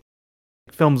school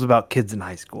films about kids in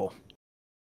high school.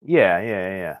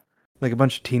 Yeah. Like a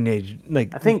bunch of teenage,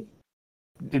 like I think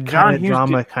did John Hughes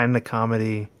drama, kind of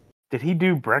comedy. Did he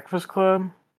do Breakfast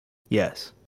Club?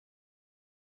 Yes.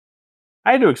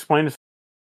 I had to explain this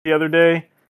the other day.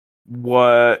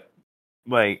 What,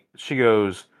 like, she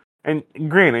goes, and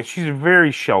granted, she's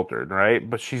very sheltered, right?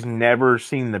 But she's never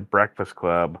seen The Breakfast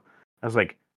Club. I was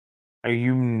like, "Are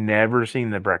you never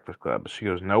seen The Breakfast Club?" She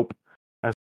goes, "Nope."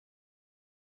 All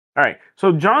right.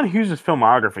 So John Hughes'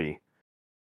 filmography,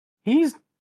 he's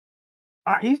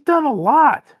done a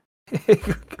lot.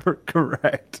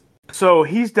 Correct. So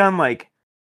he's done like,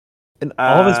 and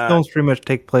all of his films pretty much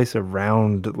take place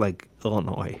around like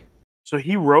Illinois. So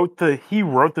he wrote the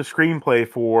screenplay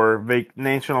for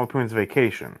National Lampoon's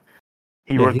Vacation.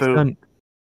 He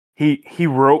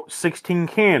wrote 16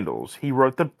 Candles. He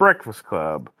wrote The Breakfast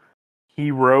Club.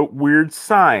 He wrote Weird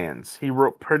Science. He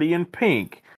wrote Pretty in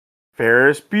Pink,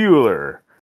 Ferris Bueller,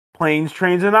 Planes,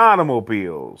 Trains, and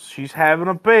Automobiles, She's Having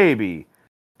a Baby,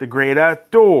 The Great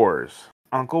Outdoors,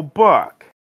 Uncle Buck,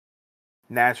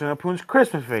 National Lampoon's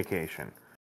Christmas Vacation.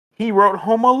 He wrote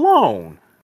Home Alone.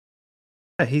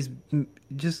 Yeah, he's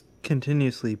just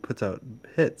continuously puts out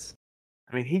hits.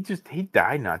 I mean, he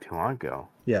died not too long ago.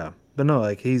 Yeah, but no,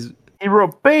 like he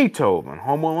wrote Beethoven,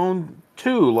 Home Alone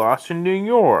 2, Lost in New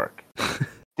York,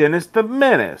 Dennis the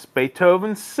Menace,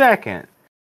 Beethoven 2nd,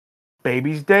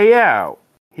 Baby's Day Out.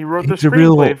 He wrote the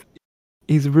screenplay.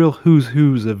 He's a real who's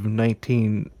of late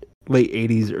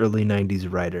 80s, early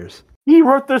 90s writers. He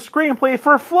wrote the screenplay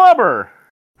for Flubber.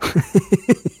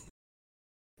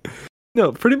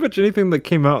 No, pretty much anything that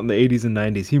came out in the 80s and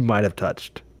 90s, he might have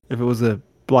touched. If it was a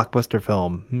blockbuster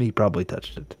film, he probably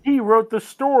touched it. He wrote the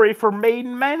story for Made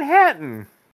in Manhattan.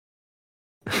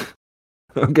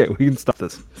 Okay, we can stop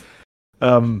this.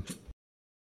 So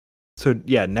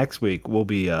yeah, next week we'll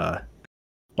be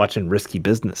watching Risky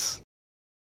Business.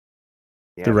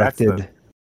 Yeah,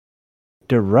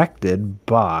 directed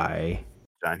by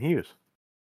John Hughes.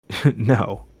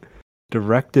 No.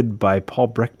 Directed by Paul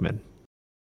Brickman.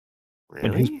 Really?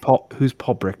 And who's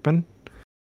Paul Brickman?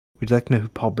 Would you like to know who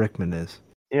Paul Brickman is?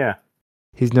 Yeah.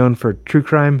 He's known for True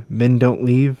Crime, Men Don't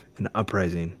Leave, and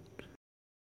Uprising.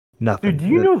 Nothing.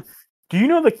 Dude, do you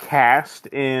know the cast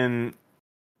in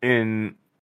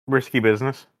Risky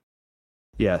Business?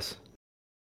 Yes.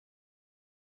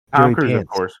 Tom Cruise, of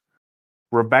course.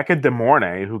 Rebecca De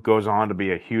Mornay, who goes on to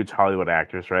be a huge Hollywood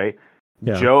actress, right?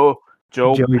 Yeah.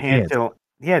 Joey Pants.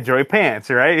 Yeah, Joey Pants,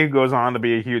 right? Who goes on to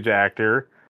be a huge actor.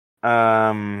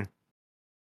 Bronson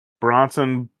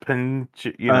Pinch,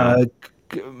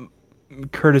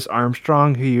 Curtis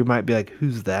Armstrong, who you might be like,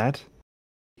 who's that?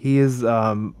 He is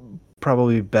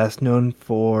probably best known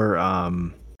for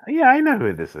yeah, I know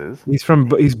who this is. He's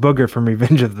Booger from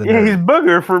Revenge of the Nerds. Yeah, he's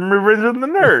Booger from Revenge of the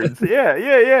Nerds.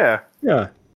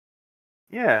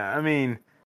 Yeah.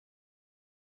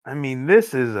 I mean,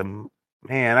 this is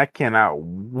man. I cannot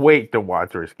wait to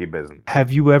watch Risky Business.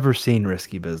 Have you ever seen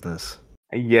Risky Business?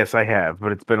 Yes, I have,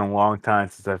 but it's been a long time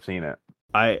since I've seen it.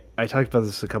 I talked about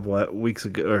this a couple of weeks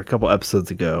ago, or a couple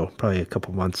episodes ago, probably a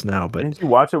couple months now. But didn't you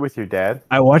watch it with your dad?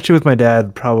 I watched it with my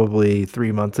dad probably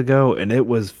 3 months ago, and it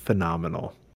was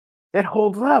phenomenal. It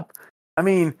holds up. I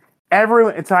mean,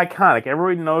 it's iconic.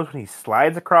 Everyone knows when he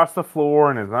slides across the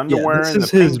floor in his underwear and the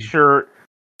pink shirt.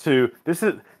 This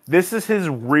is his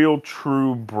real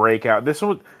true breakout.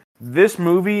 This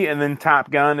movie and then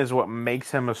Top Gun is what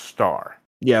makes him a star.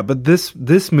 Yeah, but this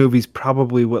movie's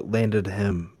probably what landed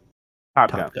him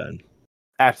Top Gun.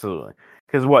 Absolutely.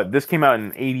 Because this came out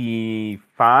in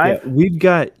 85?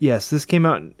 Yeah, this came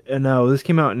out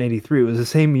in 83. It was the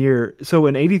same year. So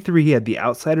in 83, he had The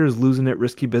Outsiders, Losing It,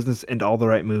 Risky Business, and All the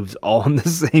Right Moves all in the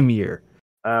same year.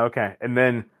 Okay. And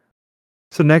then...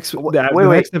 So next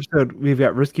episode, we've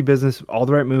got Risky Business, All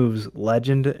the Right Moves,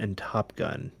 Legend, and Top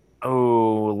Gun.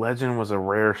 Oh, Legend was a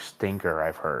rare stinker,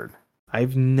 I've heard.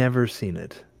 I've never seen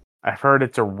it. I've heard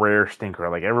it's a rare stinker.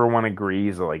 Like, everyone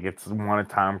agrees that, like, it's one of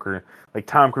Tom Cruise. Like,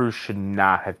 Tom Cruise should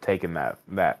not have taken that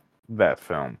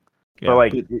film. Yeah, but,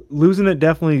 like, Losing It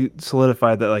definitely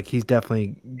solidified that, like, he's a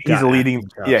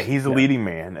leading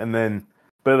man. And then,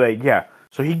 but, like, yeah.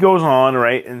 So he goes on,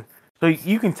 right? And so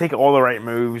you can take all the right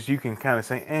moves. You can kind of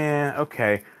say,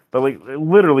 okay. But, like,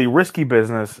 literally, Risky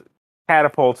Business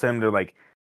catapults him to, like,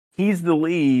 he's the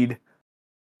lead.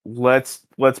 Let's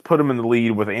put him in the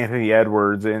lead with Anthony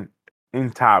Edwards in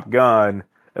Top Gun.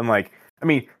 And, like, I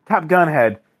mean, Top Gun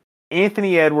had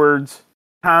Anthony Edwards,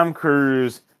 Tom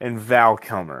Cruise, and Val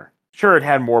Kilmer. Sure, it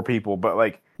had more people, but,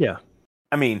 like, yeah.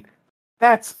 I mean,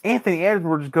 that's Anthony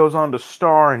Edwards goes on to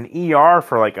star in ER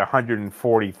for like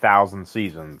 140,000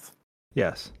 seasons.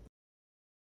 Yes.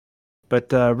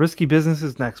 But Risky Business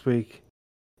is next week,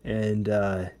 and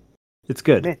it's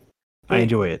good. I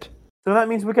enjoy it. So that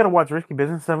means we gotta watch Risky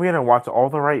Business, and we gotta watch All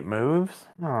the Right Moves?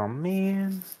 Oh,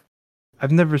 man.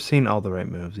 I've never seen All the Right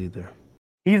Moves either.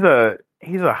 He's a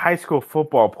high school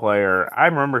football player. I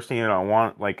remember seeing it on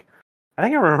I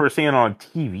remember seeing it on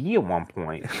TV at one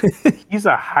point. He's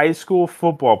a high school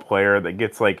football player that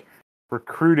gets, like,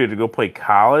 recruited to go play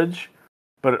college,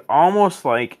 but almost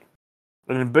like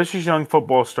an ambitious young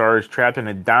football star is trapped in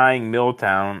a dying mill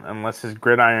town unless his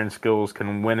gridiron skills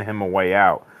can win him a way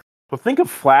out. So think of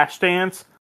Flashdance,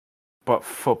 but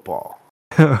football.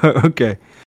 Okay.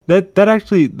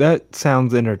 That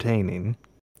sounds entertaining.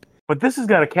 But this has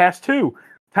got a cast too.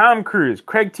 Tom Cruise,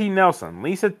 Craig T. Nelson,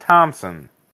 Lisa Thompson.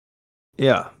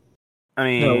 Yeah. I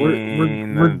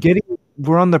mean,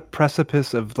 we're on the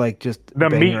precipice of, like, just the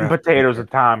meat and potatoes of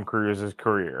Tom Cruise's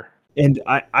career. And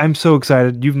I'm so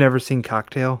excited. You've never seen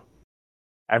Cocktail?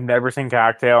 I've never seen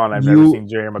Cocktail, and I've never seen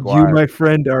Jerry Maguire. You, my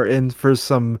friend, are in for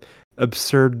some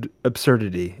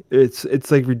absurdity.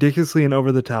 It's like ridiculously and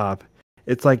over the top.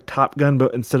 It's like Top Gun,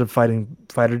 but instead of fighting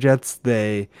fighter jets,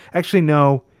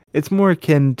 it's more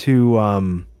akin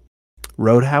to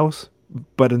Roadhouse,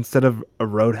 but instead of a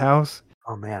roadhouse.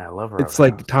 Oh man, I love Roadhouse. It's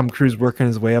like Tom Cruise working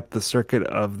his way up the circuit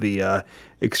of the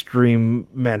extreme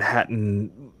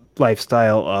Manhattan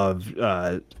lifestyle of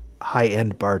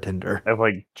high-end bartender. Of,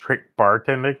 like, trick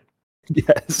bartending?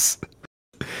 Yes.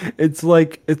 It's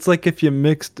like if you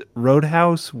mixed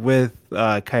Roadhouse with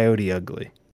Coyote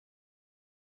Ugly.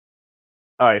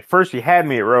 All right, first you had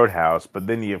me at Roadhouse, but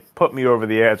then you put me over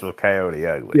the edge with Coyote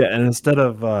Ugly. Yeah, and instead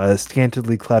of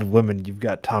scantily clad women, you've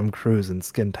got Tom Cruise in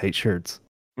skin-tight shirts.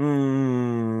 Okay,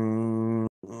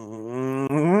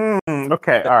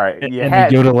 all right. And a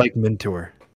Yoda-like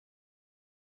mentor.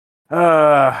 All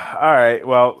right.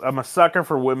 Well, I'm a sucker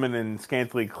for women in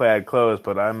scantily clad clothes,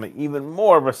 but I'm even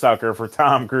more of a sucker for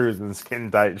Tom Cruise in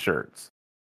skin-tight shirts.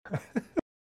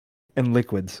 and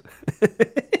liquids.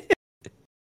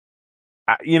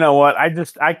 You know what?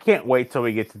 I can't wait till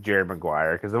we get to Jerry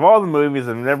Maguire, because of all the movies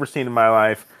I've never seen in my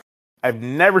life, I've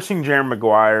never seen Jerry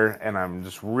Maguire, and I'm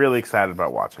just really excited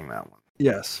about watching that one.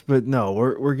 Yes, but no,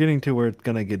 we're getting to where it's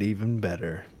gonna get even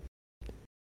better.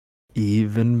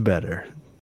 Even better.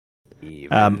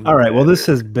 All right. Well, this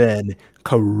has been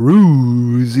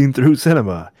Cruising Through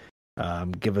Cinema.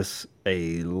 Give us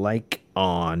a like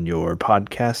on your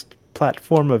podcast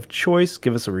platform of choice.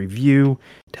 Give us a review.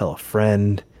 Tell a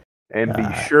friend. And be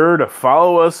sure to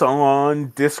follow us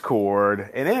on Discord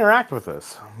and interact with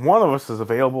us. One of us is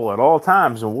available at all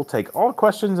times, and we'll take all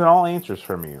questions and all answers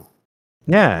from you.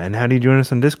 Yeah, and how do you join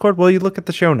us on Discord? Well, you look at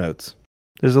the show notes.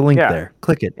 There's a link there.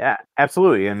 Click it. Yeah,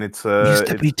 absolutely. And it's we used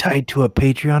to be tied to a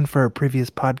Patreon for our previous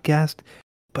podcast,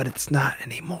 but it's not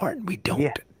anymore. We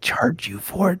don't charge you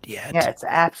for it yet. Yeah, it's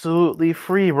absolutely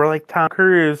free. We're like Tom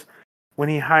Cruise when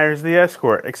he hires the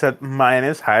escort, except mine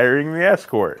is hiring the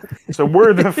escort. So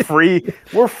we're the free.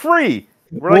 We're free.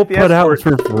 We're like the put escort.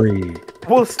 Out for free.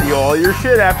 We'll steal all your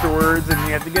shit afterwards, and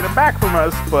you have to get it back from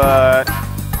us. But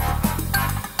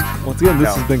once again,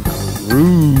 this has been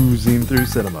Cruising Through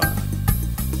Cinema.